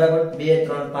તો બરાબર 2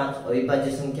 3 5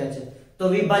 અવિભાજ્ય સંખ્યા છે તો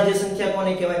વિભાજ્ય સંખ્યા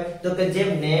કોને કહેવાય તો કે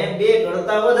જેમને 2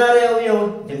 કરતા વધારે અવયવ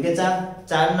જેમ કે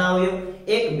 4 ના અવયવ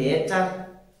 1 2 4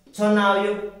 6 ના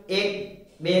અવયવ 1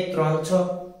 2 3 6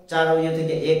 4 અવયવ થઈ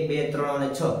ગયા 1 2 3 અને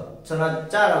 6 6 ના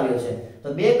 4 અવયવ છે તો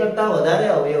 2 કરતા વધારે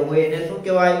અવયવ હોય એને શું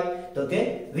કહેવાય તો કે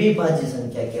વિભાજ્ય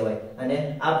સંખ્યા કહેવાય અને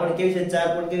આ પણ કેવી છે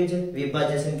 4 પણ કેવી છે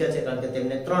વિભાજ્ય સંખ્યા છે કારણ કે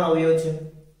તેમને 3 અવયવ છે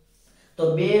તો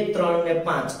 2 3 ને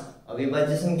 5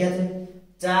 અવિભાજ્ય સંખ્યા છે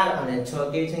 4 અને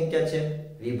 6 કેવી સંખ્યા છે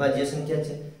વિભાજ્ય સંખ્યા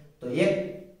છે તો 1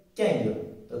 ક્યાં ગયો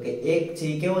તો કે 1 છે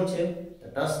કેવો છે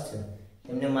તટસ્થ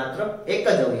છે એમને માત્ર એક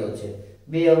જ અવયવ છે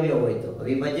 2 અવયવ હોય તો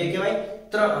અવિભાજ્ય કહેવાય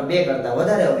 2 કરતા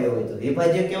વધારે અવયવ હોય તો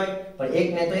વિભાજ્ય કહેવાય પણ એક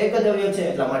ને તો એક જ અવયવ છે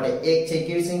એટલા માટે 1 છે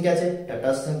કેવી સંખ્યા છે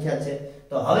તટસ્થ સંખ્યા છે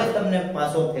તો હવે તમને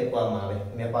પાસો ફેંકવામાં આવે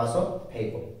મેં પાસો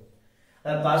ફેંક્યો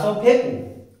હવે પાસો ફેંકું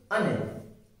અને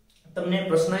તમને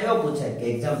પ્રશ્ન એવો પૂછાય કે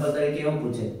એક્ઝામ્પલ તરીકે એવો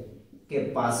પૂછે કે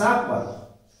પાસા પર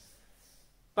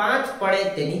 5 પડે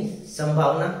તેની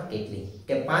સંભાવના કેટલી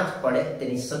કે 5 પડે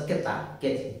તેની શક્યતા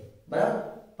કેટલી બરાબર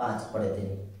 5 પડે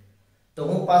તેની તો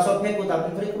હું પાસો ફેંકું તો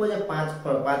આપણે ફરી ખબર છે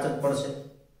 5 જ પડશે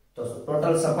તો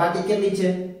ટોટલ સપાટી કેટલી છે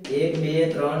 1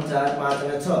 2 3 4 5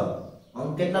 અને 6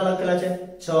 અંક કેટલા લખેલા છે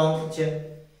 6 અંક છે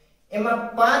એમાં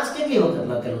 5 કેટલી વખત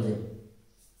લખેલું છે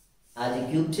આ જે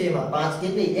ક્યુબ છે એમાં 5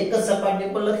 કેટલી એક જ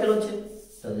સપાટી પર લખેલો છે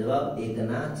તો જવાબ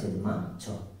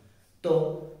 1/6 તો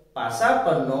પાસા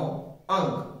પરનો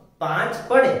અંક 5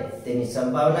 પડે તેની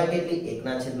સંભાવના કેટલી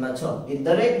 1/6 એ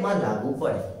દરેકમાં લાગુ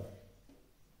પડે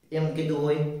એમ કીધું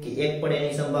હોય કે 1 પડે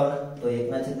એની સંભાવના તો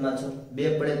 1/6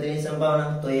 2 પડે તેની સંભાવના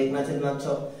તો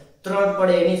 1/6 3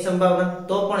 પડે એની સંભાવના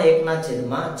તો પણ 1/6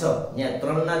 ત્યાં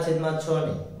 3/6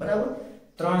 નહીં બરાબર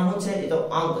 3 શું છે એ તો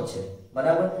અંક છે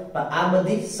બરાબર પણ આ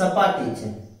બધી સપાટી છે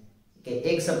કે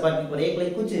એક સપાટી પર 1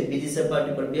 લખ્યું છે બીજી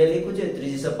સપાટી પર 2 લખ્યું છે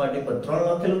ત્રીજી સપાટી પર 3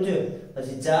 લખેલું છે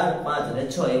પછી 4 5 અને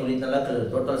 6 એવી રીતે લખેલું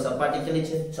ટોટલ સપાટી કેટલી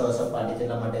છે 6 સપાટી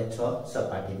એટલા માટે 6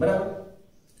 સપાટી બરાબર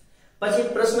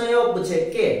પછી પ્રશ્ન એવો પૂછે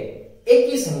કે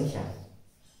એકી સંખ્યા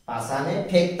પાસાને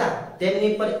ફેંકતા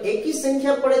તેમની પર એકી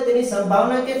સંખ્યા પડે તેની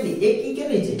સંભાવના કેટલી એકી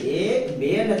કેટલી છે 1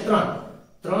 2 અને 3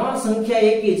 ત્રણ સંખ્યા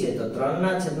એકી છે તો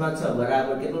 3/6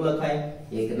 બરાબર કેટલું લખાય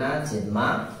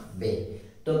 1/2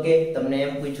 તો કે તમને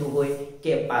એમ પૂછ્યું હોય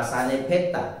કે પાસાને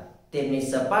ફેંકતા તેમની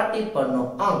સપાટી પરનો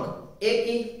અંક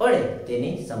એકી પડે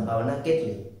તેની સંભાવના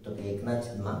કેટલી તો કે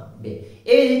 1/2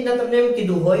 એવી રીતના તમને એમ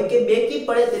કીધું હોય કે બેકી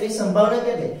પડે તેની સંભાવના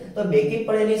કેટલી તો બેકી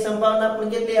પડે એની સંભાવના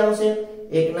પણ કેટલી આવશે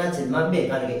 1/2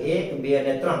 કારણ કે 1 2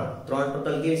 અને 3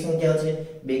 ટોટલ કેવી સંખ્યા છે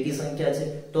બેકી સંખ્યા છે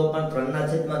તો પણ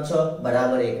 3/6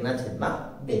 બરાબર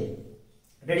 1/2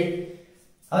 રેડી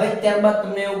હવે ત્યારબાદ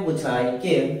તમને એવું પૂછાય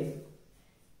કે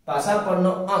પાસા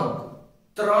પરનો અંક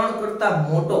 3 કરતા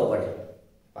મોટો પડે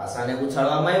પાસાને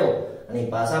ઉછાળવામાં આવ્યો અને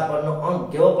પાસા પરનો અંક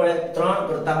કેવો પડે 3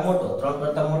 કરતા મોટો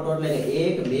એટલે કે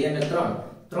 1 2 અને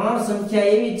 3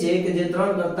 સંખ્યા એવી છે કે જે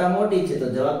 3 કરતા મોટી છે તો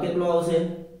જવાબ કેટલો આવશે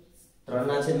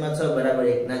 3/6 બરાબર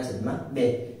 1/2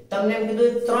 તમને એમ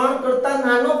કીધું 3 કરતા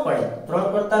નાનો પડે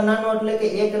 3 કરતા નાનો એટલે કે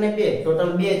 1 અને 2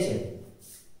 ટોટલ 2 છે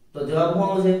તો જવાબ શું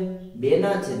આવશે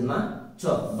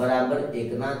 2/6 બરાબર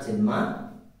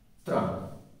 1/3.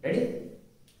 રેડી?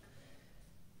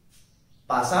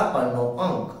 પાસા પરનો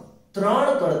અંક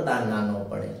 3 કરતા નાનો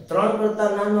પડે. 3 કરતા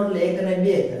નાનો એટલે 1 અને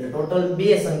 2 એટલે ટોટલ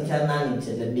 2 સંખ્યા નાની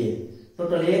છે એટલે 2.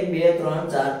 ટોટલ 1 2 3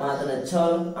 4 5 અને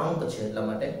 6 અંક છે એટલા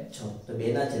માટે 6. તો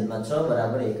 2/6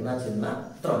 બરાબર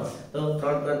 1/3. તો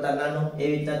 3 કરતા નાનો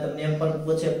એવી રીતના તમને એમ પણ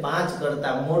પૂછે 5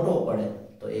 કરતા મોટો પડે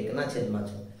તો 1/6.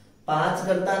 5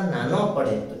 કરતા નાનો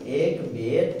પડે તો 1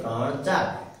 2 3 4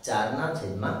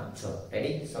 4/6.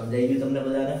 રેડી? સમજાઈ ગયું તમને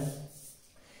બધાને?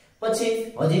 પછી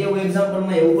હજી એવું એક્ઝામ્પલ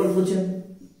માં એવું પણ પૂછે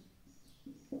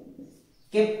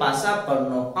કે પાસા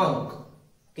પરનો અંક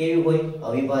કેવી હોય?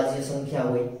 અવિભાજ્ય સંખ્યા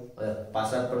હોય.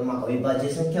 પાસા પરમાં અવિભાજ્ય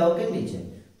સંખ્યાઓ કેટલી છે?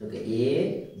 તો કે 1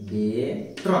 2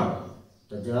 3.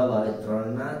 તો જવાબ આવે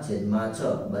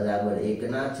 3/6 બરાબર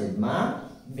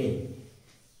 1/2.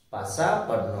 પાસા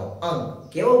પરનો અંક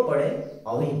કેવો પડે?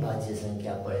 અવિભાજ્ય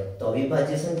સંખ્યા પડે. તો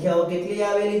અવિભાજ્ય સંખ્યાઓ કેટલી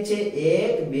આવેલી છે?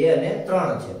 1 2 અને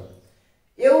 3 છે.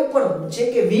 એવું પણ છે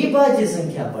કે વિભાજ્ય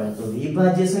સંખ્યા પડે. તો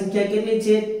વિભાજ્ય સંખ્યા કેટલી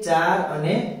છે? 4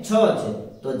 અને 6 છે.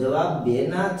 તો જવાબ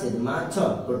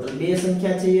 2/6. ટોટલ 2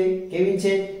 સંખ્યા છે. કેવી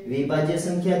છે? વિભાજ્ય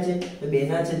સંખ્યા છે. તો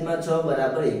 2/6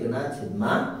 બરાબર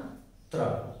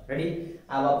 1/3. રેડી?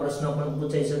 આવા પ્રશ્નો પણ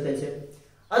પૂછાઈ શકે છે.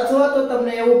 અથવા તો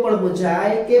તમને એવું પણ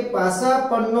પૂછાય કે પાસા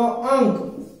પરનો અંક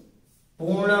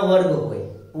પૂર્ણ વર્ગ હોય.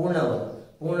 પૂર્ણ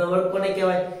વર્ગ કોને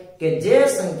કહેવાય? કે જે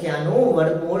સંખ્યાનું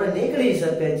વર્ગમૂળ નીકળી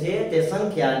શકે છે તે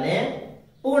સંખ્યાને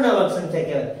પૂર્ણ વર્ગ સંખ્યા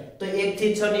કહેવાય. તો 1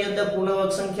 થી 6 ની અંદર પૂર્ણ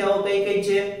વર્ગ સંખ્યાઓ કઈ કઈ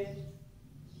છે?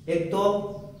 એક તો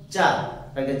 4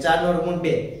 કારણ કે 4 નો વર્ગમૂળ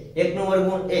 2, 1 નો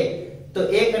વર્ગમૂળ 1. તો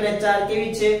 1 અને 4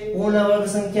 કેવી છે? પૂર્ણ વર્ગ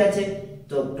સંખ્યા છે.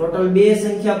 તો ટોટલ 2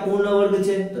 સંખ્યા પૂર્ણ વર્ગ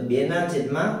છે. તો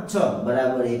 2/6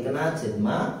 બરાબર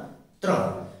 1/3.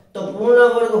 તો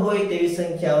પૂર્ણ વર્ગ હોય તેવી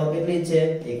સંખ્યાઓ કેટલી છે?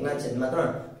 1/3.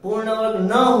 પૂર્ણ વર્ગ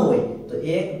ન હોય તો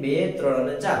 1 2 3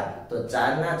 અને 4. તો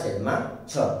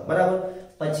 4/6 બરાબર.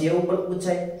 પછી એવું પણ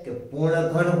પૂછાય કે પૂર્ણ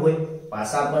ઘન હોય.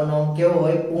 પાસા પરનો અંક કેવો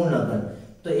હોય? પૂર્ણ ઘન.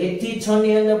 તો 1 થી 6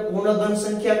 ની અંદર પૂર્ણ ઘન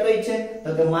સંખ્યા કઈ છે? તો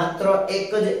કે માત્ર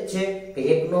એક જ છે કે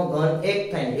 1 નો ઘન 1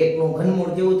 થાય ને 1 નું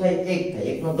ઘનમૂળ કેવું થાય? 1 થાય.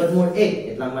 1 નું ઘનમૂળ 1.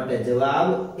 એટલા માટે જવાબ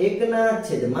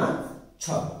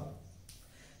 1/6.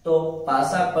 તો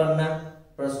પાસા પરના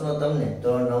પ્રશ્નો તમને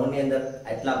ધોરણ 9 ની અંદર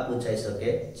આટલા પૂછાઈ શકે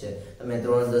છે. તમે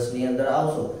ધોરણ 10 ની અંદર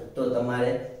આવશો તો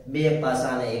તમારે બે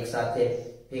પાસાને એક સાથે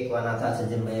ફેંકવાના થશે.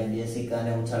 જેમ બે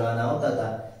સિક્કાને ઉછાળવાના આવતા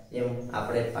હતા એમ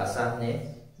આપણે પાસાને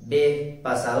બે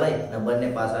પાસા લઈ અને બંને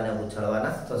પાસાને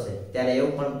ઉછાળવાના થશે. ત્યારે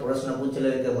એવું પણ પ્રશ્ન પૂછેલો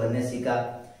કે બંને સિક્કા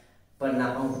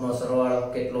પરના અંકનો સરવાળો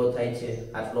કેટલો થાય છે?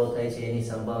 આટલો થાય છે. એની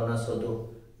સંભાવના શોધો.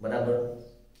 બરાબર?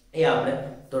 એ આપણે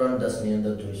ધોરણ 10 ની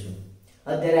અંદર જોઈશું.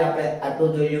 અત્યારે આપણે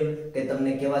આટલું જોયું કે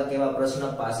તમને કેવા કેવા પ્રશ્ન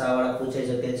પાસાવાળા પૂછાઈ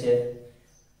શકે છે,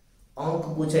 અંક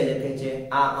પૂછાઈ શકે છે.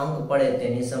 આ અંક પડે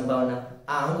તેની સંભાવના,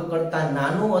 આ અંક કરતા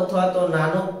નાનું અથવા તો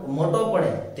નાનો મોટો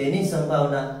પડે તેની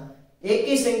સંભાવના,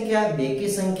 એકી સંખ્યા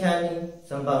બેકી સંખ્યાની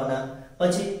સંભાવના,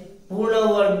 પછી પૂર્ણ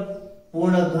વર્ગ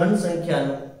પૂર્ણ ઘન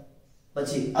સંખ્યાનો,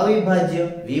 પછી અવિભાજ્ય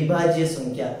વિભાજ્ય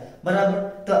સંખ્યા. બરાબર?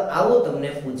 તો આવું તમને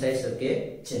પૂછાઈ શકે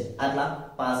છે. આટલા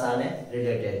પાસાને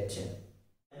રિલેટેડ છે.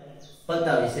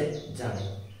 પત્તા વિશે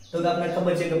જાણીએ તો આપણે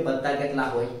ખબર છે કે પત્તા કેટલા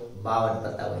હોય? 52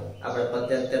 પત્તા હોય. આપણે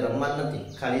પત્તા અત્યારે રમવા નથી,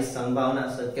 ખાલી સંભાવના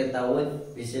શક્યતા હોય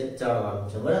વિશે જાણવાનું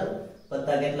છે. બરાબર?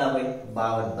 પત્તા કેટલા હોય?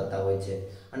 52 પત્તા હોય છે.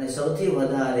 અને સૌથી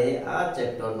વધારે આ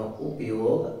ચેપ્ટરનો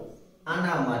ઉપયોગ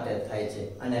આના માટે થાય છે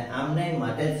અને આમને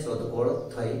માટે જ શોધખોળ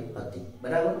થઈ હતી.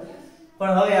 બરાબર?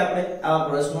 પણ હવે આપણે આવા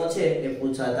પ્રશ્નો છે એ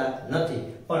પૂછાતા નથી,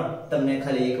 પણ તમને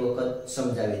ખાલી એક વખત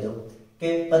સમજાવી દઉં કે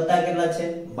પત્તા કેટલા છે?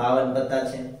 52 પત્તા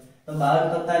છે. તો 52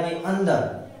 પત્તાની અંદર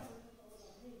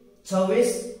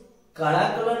 26 કાળા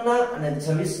કલરના અને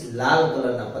 26 લાલ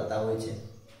કલરના પત્તા હોય છે.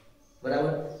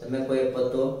 બરાબર? તમે કોઈ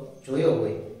પત્તો જોયો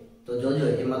હોય તો જોજો,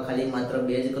 એમાં ખાલી માત્ર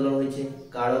બે જ કલર હોય છે,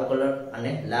 કાળો કલર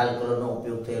અને લાલ કલરનો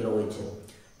ઉપયોગ થયેલો હોય છે.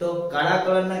 તો કાળા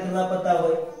કલરના કેટલા પત્તા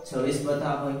હોય? 26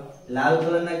 પત્તા હોય. લાલ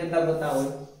કલરના કેટલા પત્તા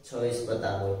હોય? 26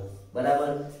 પત્તા હોય. બરાબર?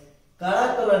 કાળા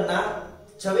કલરના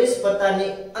 26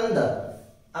 પત્તાની અંદર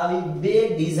આવી બે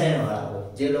ડિઝાઇન વાળા હોય,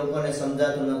 જે લોકોને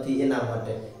સમજાતું નથી એના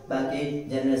માટે. બાકી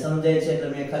જેને સમજાય છે એટલે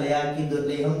મેં ખાલી આ કીધું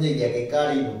એટલે સમજી ગયા કે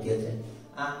કાળીનું કે છે,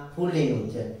 આ ફૂલીનું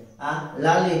છે, આ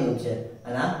લાલીનું છે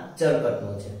અને આ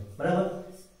ચરકટનું છે. બરાબર?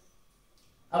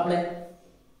 આપણે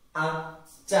આ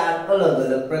ચાર અલગ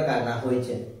અલગ પ્રકારના હોય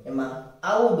છે. એમાં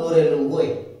આવું દોરેલું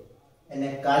હોય એને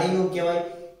કાળીનું કહેવાય.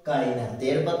 કાળીના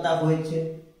 13 પત્તા હોય છે.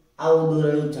 આવું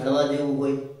દોરેલું ઝાડવા જેવું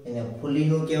હોય એને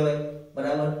ફૂલીનું કહેવાય.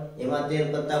 બરાબર? એમાં 13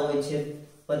 પત્તા હોય છે.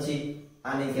 પછી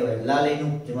આને કહેવાય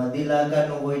લાલીનું, જેમાં દિલ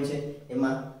આકારનું હોય છે,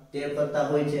 એમાં 13 પત્તા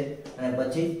હોય છે. અને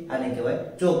પછી આને કહેવાય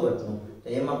ચોકટનું. તો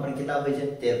એમાં પણ કેટલા હોય છે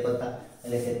 13 પત્તા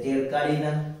એટલે કે 13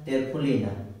 કાળીના 13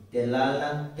 ફૂલીના 13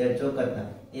 લાલના 13 ચોકટના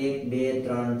 1 2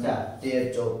 3 4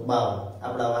 13 ચોક 52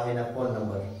 આપણા વાહેના ફોન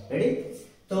નંબર રેડી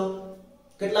તો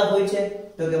કેટલા હોય છે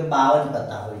તો કે 52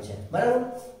 પત્તા હોય છે બરાબર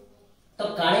તો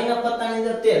કાળીના પત્તાની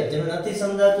અંદર 13 જેને નથી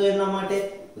સમજાતું એના માટે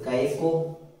કા એકો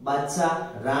બાદશાહ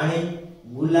રાણી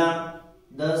ગુલામ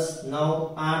 10 9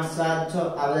 8 7 6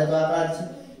 આ બધા તો આકાર છે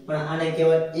પણ આને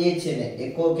કહેવાય એ છે ને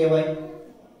એકો કહેવાય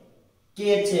કે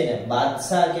છે ને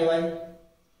બાદશાહ કહેવાય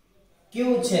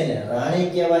ક્યુ છે ને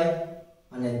રાણી કહેવાય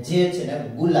અને જે છે ને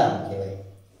ગુલામ કહેવાય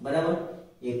બરાબર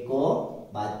એકો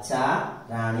બાદશાહ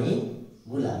રાણી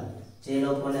ગુલામ જે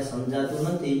લોકોને સમજાતું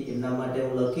નથી એમના માટે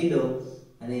હું લખી દઉં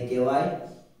અને કહેવાય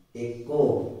એકો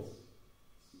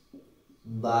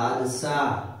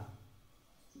બાદશાહ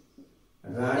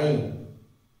રાણી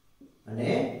અને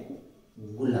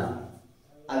ગુલામ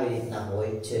આવી રીતના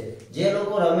હોય છે જે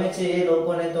લોકો રમે છે એ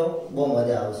લોકોને તો બહુ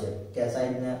મજા આવશે કે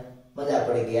સાહેબ ને મજા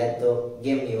પડી ગઈ આજ તો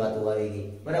ગેમ ની વાતો આવી ગઈ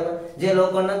બરાબર જે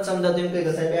લોકો નથી સમજાતું એમ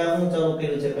કે સાહેબ આ હું ચાલુ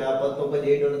કર્યું છે કે આ પત્તો કોઈ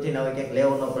દેડો નથી ના હોય કે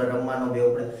લેવાનો પડે રમવાનો બેવ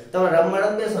પડે તમે રમવાનો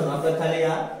જ બેસો ને આપણે ખાલી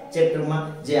આ ચેપ્ટર માં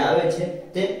જે આવે છે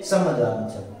તે સમજવાનું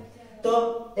છે તો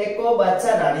એકો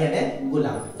બાદશાહ રાણી અને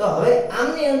ગુલામ તો હવે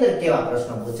આમની અંદર કેવા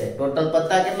પ્રશ્નો પૂછે ટોટલ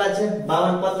પત્તા કેટલા છે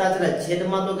 52 પત્તા છે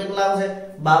છેદમાં તો કેટલા આવશે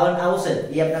 52 આવશે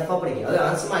એ આપણે ખબર પડી ગઈ હવે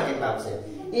અંશમાં કેટલા આવશે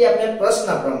એ આપણે પ્રશ્ન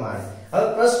પ્રમાણે હવે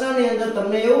પ્રશ્નની અંદર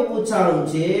તમને એવું પૂછાણું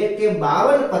છે કે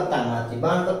 52 પત્તામાંથી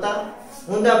 52 પત્તા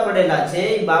ઊંધા પડેલા છે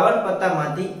એ 52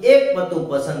 પત્તામાંથી એક પત્તું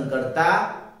પસંદ કરતા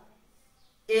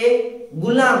એ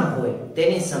ગુલામ હોય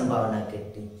તેની સંભાવના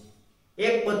કેટલી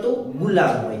એક પત્તું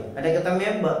ગુલામ હોય એટલે કે તમે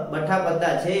બઠા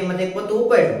પત્તા છે એમાંથી એક પત્તું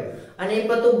ઉપાડ્યું અને એ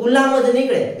પત્તું ગુલામ જ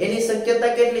નીકળે એની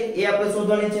શક્યતા કેટલી એ આપણે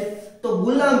શોધવાની છે તો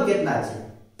ગુલામ કેટલા છે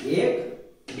 1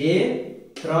 2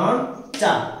 3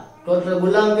 4 ટોટલ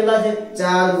ગુલામ કેટલા છે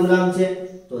 4 ગુલામ છે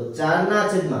તો 4 ના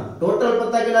છેદમાં ટોટલ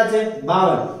પત્તા કેટલા છે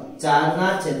 52 4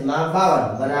 ના છેદમાં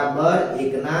 52 બરાબર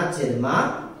 1 ના છેદમાં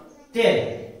 13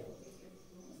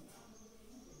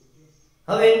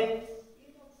 હવે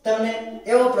તમને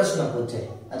એવો પ્રશ્ન પૂછે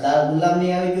આ ગુલામ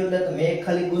ની આવી ગયો એટલે તમે એક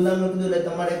ખાલી ગુલામ નું કીધું એટલે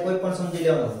તમારે કોઈ પણ સમજી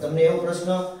લેવાનું તમને એવો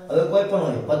પ્રશ્ન હવે કોઈ પણ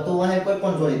હોય પત્તું વાહે કોઈ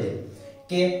પણ જોડી દે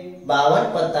કે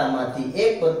 52 પત્તામાંથી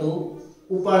એક પત્તું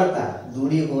ઉપાડતા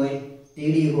ધૂળી હોય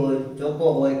તીડી હોય ચોકો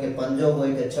હોય કે પંજો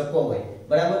હોય કે છક્કો હોય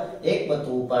બરાબર એક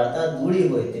પત્તું ઉપાડતા ધૂળી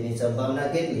હોય તેની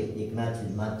સંભાવના કેટલી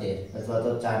 1/13 અથવા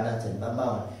તો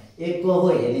 4/52 એક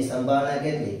હોય એની સંભાવના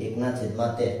કેટલી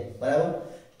 1/13 બરાબર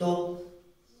તો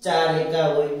 4 એકા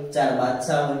હોય 4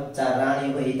 બાદશાહ હોય 4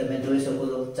 રાણી હોય એ તમે જોઈ શકો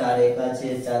છો 4 એકા છે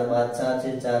 4 બાદશાહ છે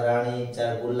 4 રાણી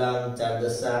 4 ગુલામ 4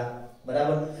 દશા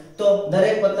બરાબર તો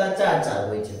દરેક પત્તા 4 4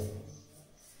 હોય છે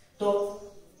તો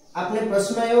આપણે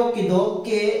પ્રશ્ન એવો કીધો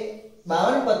કે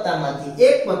 52 પત્તામાંથી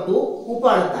એક પત્તું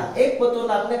ઉપાડતા એક પત્તો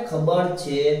આપને ખબર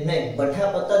છે નહીં બઠા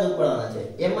પત્તા જ ઉપાડવાના છે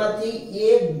એમાંથી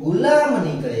એક ગુલામ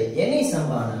નીકળે એની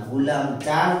સંભાવના ગુલામ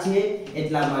 4 છે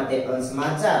એટલા માટે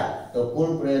અંશમાં 4 તો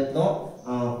કુલ પ્રયત્નો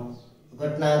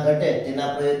ઘટના ઘટે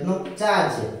તેના પ્રયત્નો 4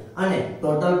 છે અને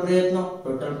ટોટલ પ્રયત્નો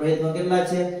કેટલા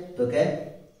છે તો કે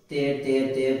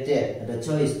 13 એટલે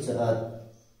 26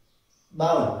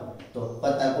 52 તો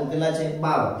પત્તા કુલ કેટલા છે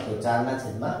 52 તો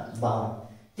 4/52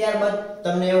 ત્યારબાદ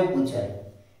તમને એવું પૂછાય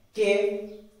કે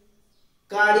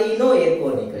કાળીનો એકો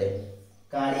નીકળે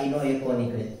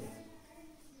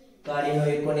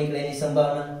એની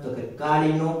સંભાવના તો કે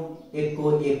કાળીનો એકો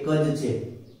એક જ છે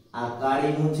આ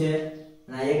કાળીનું છે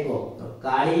ના એકો તો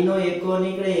કાળીનો એકો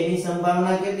નીકળે એની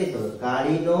સંભાવના કેટલી તો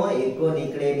કાળીનો એકો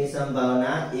નીકળે એની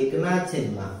સંભાવના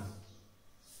 1/છેદમાં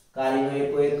કાળીનો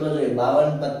એકો એક જ હોય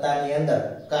 52 પત્તાની અંદર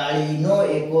કાળીનો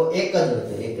એકો એક જ હોય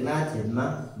તો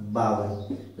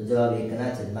 1/52 તો જવાબ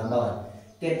 1/52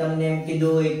 કે તમને એમ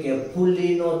કીધું હોય કે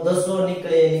ફૂલીનો દસો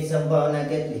નીકળે એની સંભાવના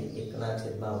કેટલી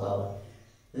 1/52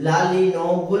 લાલીનો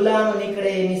ગુલામ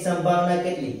નીકળે એની સંભાવના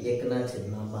કેટલી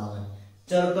 1/52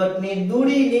 ચરકટની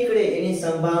દૂડી નીકળે એની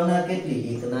સંભાવના કેટલી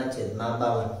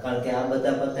 1/52 કારણ કે આ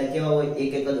બધા પત્તા કેવા હોય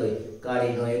એક એક જ હોય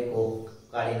કાળીનો એકો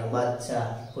કાળીનો બાદશાહ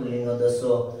ફૂલીનો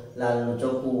દસો લાલનો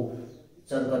ચોકુ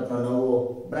ચરકટનો નવો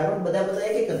બરાબર બધા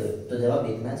એક એક જ હોય તો જવાબ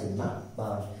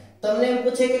 1/52 તમને એમ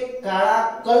પૂછે કે કાળા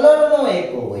કલરનો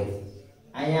એકો હોય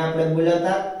અહીંયા આપણે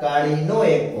બોલ્યા કાળીનો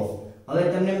એકો હવે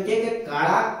તમને એમ કહે કે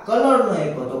કાળા કલરનો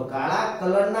એકો તો કાળા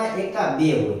કલરના એકા બે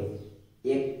હોય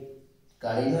એક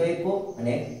કાળીનો એકો અને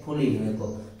એક ફૂલીનો એકો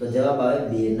તો જવાબ આવે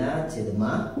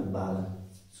 2/52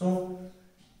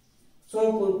 શું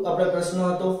આપણે પ્રશ્ન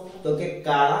હતો તો કે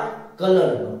કાળા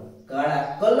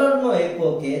કલરનો એકો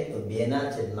કે તો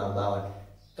 2/52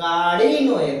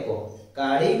 કાળીનો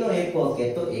એકો કે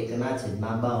તો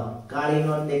 1/52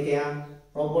 કાળીનો એટલે કે આ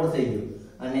પ્રોપર થઈ ગયું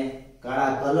અને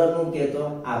કાળા કલરનું કે તો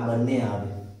આ બંને આવે.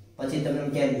 પછી તમે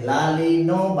કે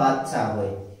લાલીનો બાદશાહ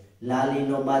હોય,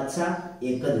 લાલીનો બાદશાહ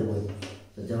એક જ હોય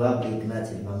તો જવાબ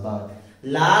 1/52.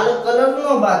 લાલ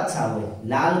કલરનો બાદશાહ હોય,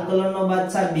 લાલ કલરનો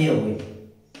બાદશાહ 2 હોય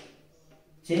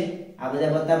છે. આ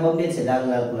બધા બતા બબે છે લાલ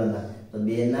લાલ કલરના તો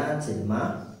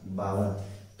 2/52.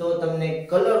 તો તમને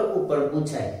કલર ઉપર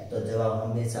પૂછાય તો જવાબ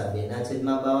હંમેશા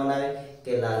 2/52 આવે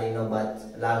કે લાલ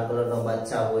કલરનો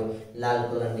બાદશાહ હોય, લાલ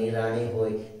કલરની રાણી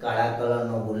હોય, કાળા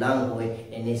કલરનો ગુલામ હોય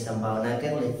એની સંભાવના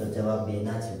કેટલી તો જવાબ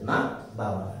 2/52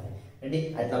 આવે. રેડી?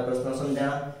 આટલા પ્રશ્નો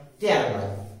સમજાણા.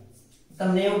 ત્યારબાદ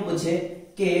તમને એવું પૂછે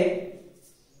કે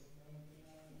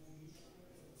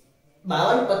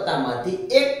 52 પત્તામાંથી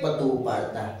એક પત્તું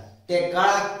ઉપાડતા તે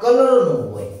કાળા કલરનું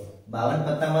હોય. 52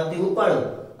 પત્તામાંથી ઉપાડો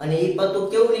અને એ પત્તું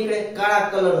કેવું નીકળે? કાળા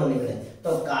કલરનું નીકળે. તો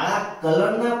કાળા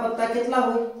કલરના પત્તા કેટલા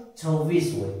હોય? 26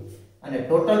 હોય. અને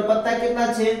ટોટલ પત્તા કેટલા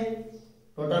છે?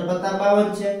 ટોટલ પત્તા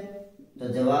 52 છે તો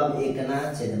જવાબ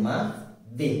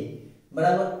 1/2.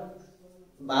 બરાબર?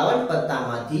 52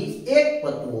 પત્તામાંથી એક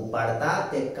પત્તું ઉપાડતા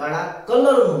તે કાળા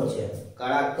કલરનું છે.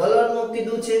 કાળા કલરનું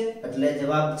કીધું છે એટલે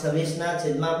જવાબ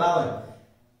 26/52.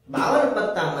 52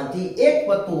 પત્તામાંથી એક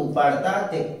પત્તું ઉપાડતા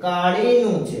તે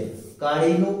કાળીનું છે.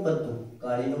 કાળીનું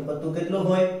પત્તું કેટલું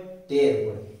હોય? 13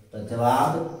 હોય તો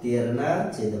જવાબ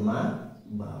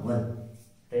 13/52.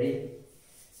 રેડી?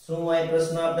 શું હોય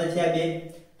પ્રશ્ન આપણે થયા બે?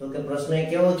 તો કે પ્રશ્ન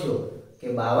કેવો થયો કે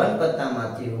 52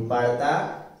 પત્તામાંથી ઉપાડતા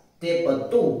તે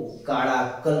પત્તું કાળા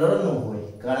કલરનું હોય.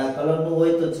 કાળા કલરનું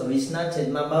હોય તો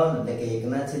 26/52 એટલે કે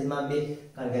 1/2.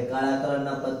 કારણ કે કાળા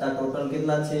કલરના પત્તા ટોટલ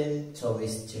કેટલા છે?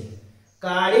 26 છે.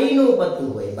 કાળીનું પત્તું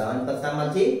હોય, 52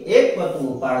 પત્તામાંથી એક પત્તું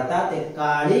ઉપાડતા તે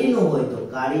કાળીનું હોય તો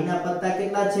કાળીના પત્તા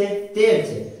કેટલા છે? 13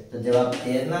 છે તો જવાબ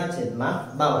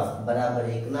 13/52 બરાબર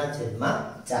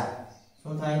 1/4.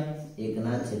 શું થાય?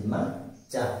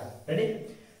 1/4. રેડી?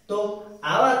 તો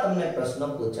આવા તમને પ્રશ્ન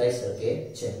પૂછાઈ શકે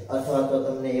છે. અથવા તો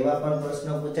તમને એવા પણ પ્રશ્ન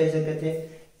પૂછાઈ શકે છે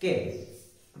કે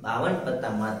 52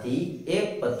 પત્તામાંથી એક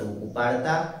પત્તું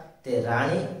ઉપાડતા તે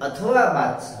રાણી અથવા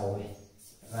બાદશાહ હોય.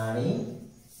 રાણી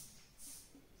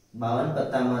 52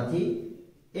 પત્તામાંથી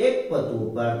એક પત્તું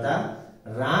ઉપાડતા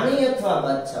રાણી અથવા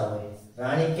બાદશાહ હોય.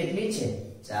 રાણી કેટલી છે?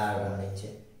 4 રાણી છે.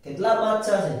 કેટલા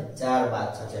બાદશાહ છે? 4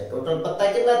 બાદશાહ છે. ટોટલ પત્તા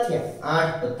કેટલા થયા?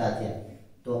 8 પત્તા થયા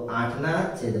તો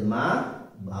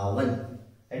 8/52.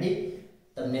 રેડી?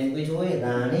 તમને એમ પૂછ્યું હોય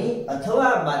રાણી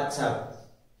અથવા બાદશાહ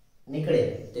નીકળે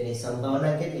તેની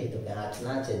સંભાવના કેટલી તો કે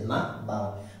 8/52.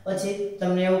 પછી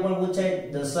તમને એવું પણ પૂછાય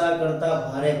દશા કરતા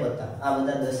ભારે પત્તા. આ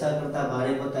બધા દશા કરતા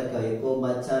ભારે પત્તા કહેવાય. એકો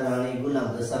બાદશાહ રાણી ગુલામ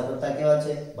દશા પત્તા કેવા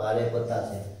છે? ભારે પત્તા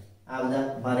છે. આ બધા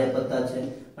ભારે પત્તા છે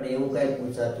પણ એવું કઈ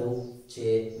પૂછાતું છે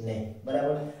નહીં.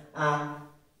 બરાબર? આ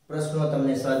પ્રશ્નો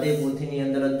તમને સ્વાધ્યાય પોથીની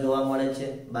અંદર જ જોવા મળે છે.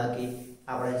 બાકી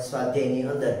આપણે સ્વાધ્યાયની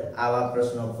અંદર આવા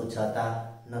પ્રશ્નો પૂછાતા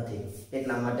નથી.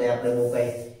 એટલા માટે આપણે બહુ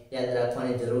કઈ યાદ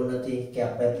રાખવાની જરૂર નથી કે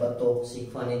આપણે પત્તો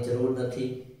શીખવાની જરૂર નથી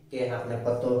કે આપણે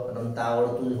પત્તો રમતા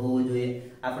આવડતું જ હોવું જોઈએ.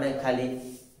 આપણે ખાલી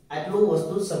આટલું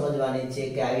વસ્તુ સમજવાની છે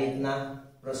કે આવી રીતના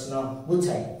પ્રશ્ન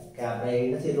પૂછાય કે આપણે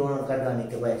એવી નથી રોણ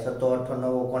કાઢવાની કે ભાઈ 7 8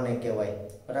 9 કોને કહેવાય,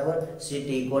 બરાબર,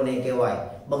 સિટી કોને કહેવાય,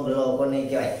 બંગલો કોને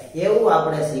કહેવાય, એવું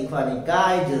આપણે શીખવાની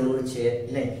કાંઈ જરૂર છે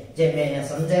નહીં. જે મેં અહીંયા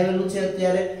સમજાવેલું છે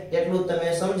અત્યારે એટલું તમે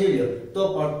સમજી લો તો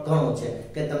પણ ઘણું છે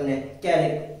કે તમને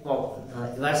ક્યારેક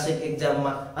વાર્ષિક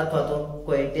એક્ઝામમાં અથવા તો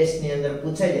કોઈ ટેસ્ટની અંદર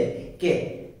પૂછાઈ જાય કે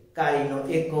કાળીનો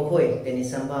એકો હોય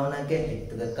તેની સંભાવના કેટલી,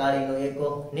 તો કે કાળીનો એકો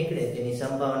નીકળે તેની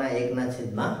સંભાવના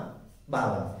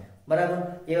 1/52. બરાબર?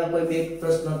 એવા કોઈ બે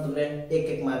પ્રશ્નો તમને એક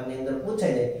માર્કની અંદર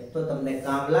પૂછાઈ જાય તો તમને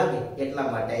કામ લાગે એટલા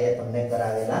માટે એ તમને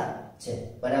કરાવેલા છે.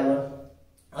 બરાબર?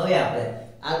 હવે આપણે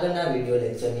આગળના વિડિયો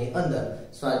લેક્ચરની અંદર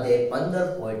સ્વાધ્યાય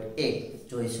 15.1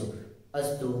 જોઈશું.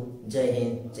 અસ્તુ. જય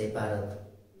હિન્દ, જય ભારત.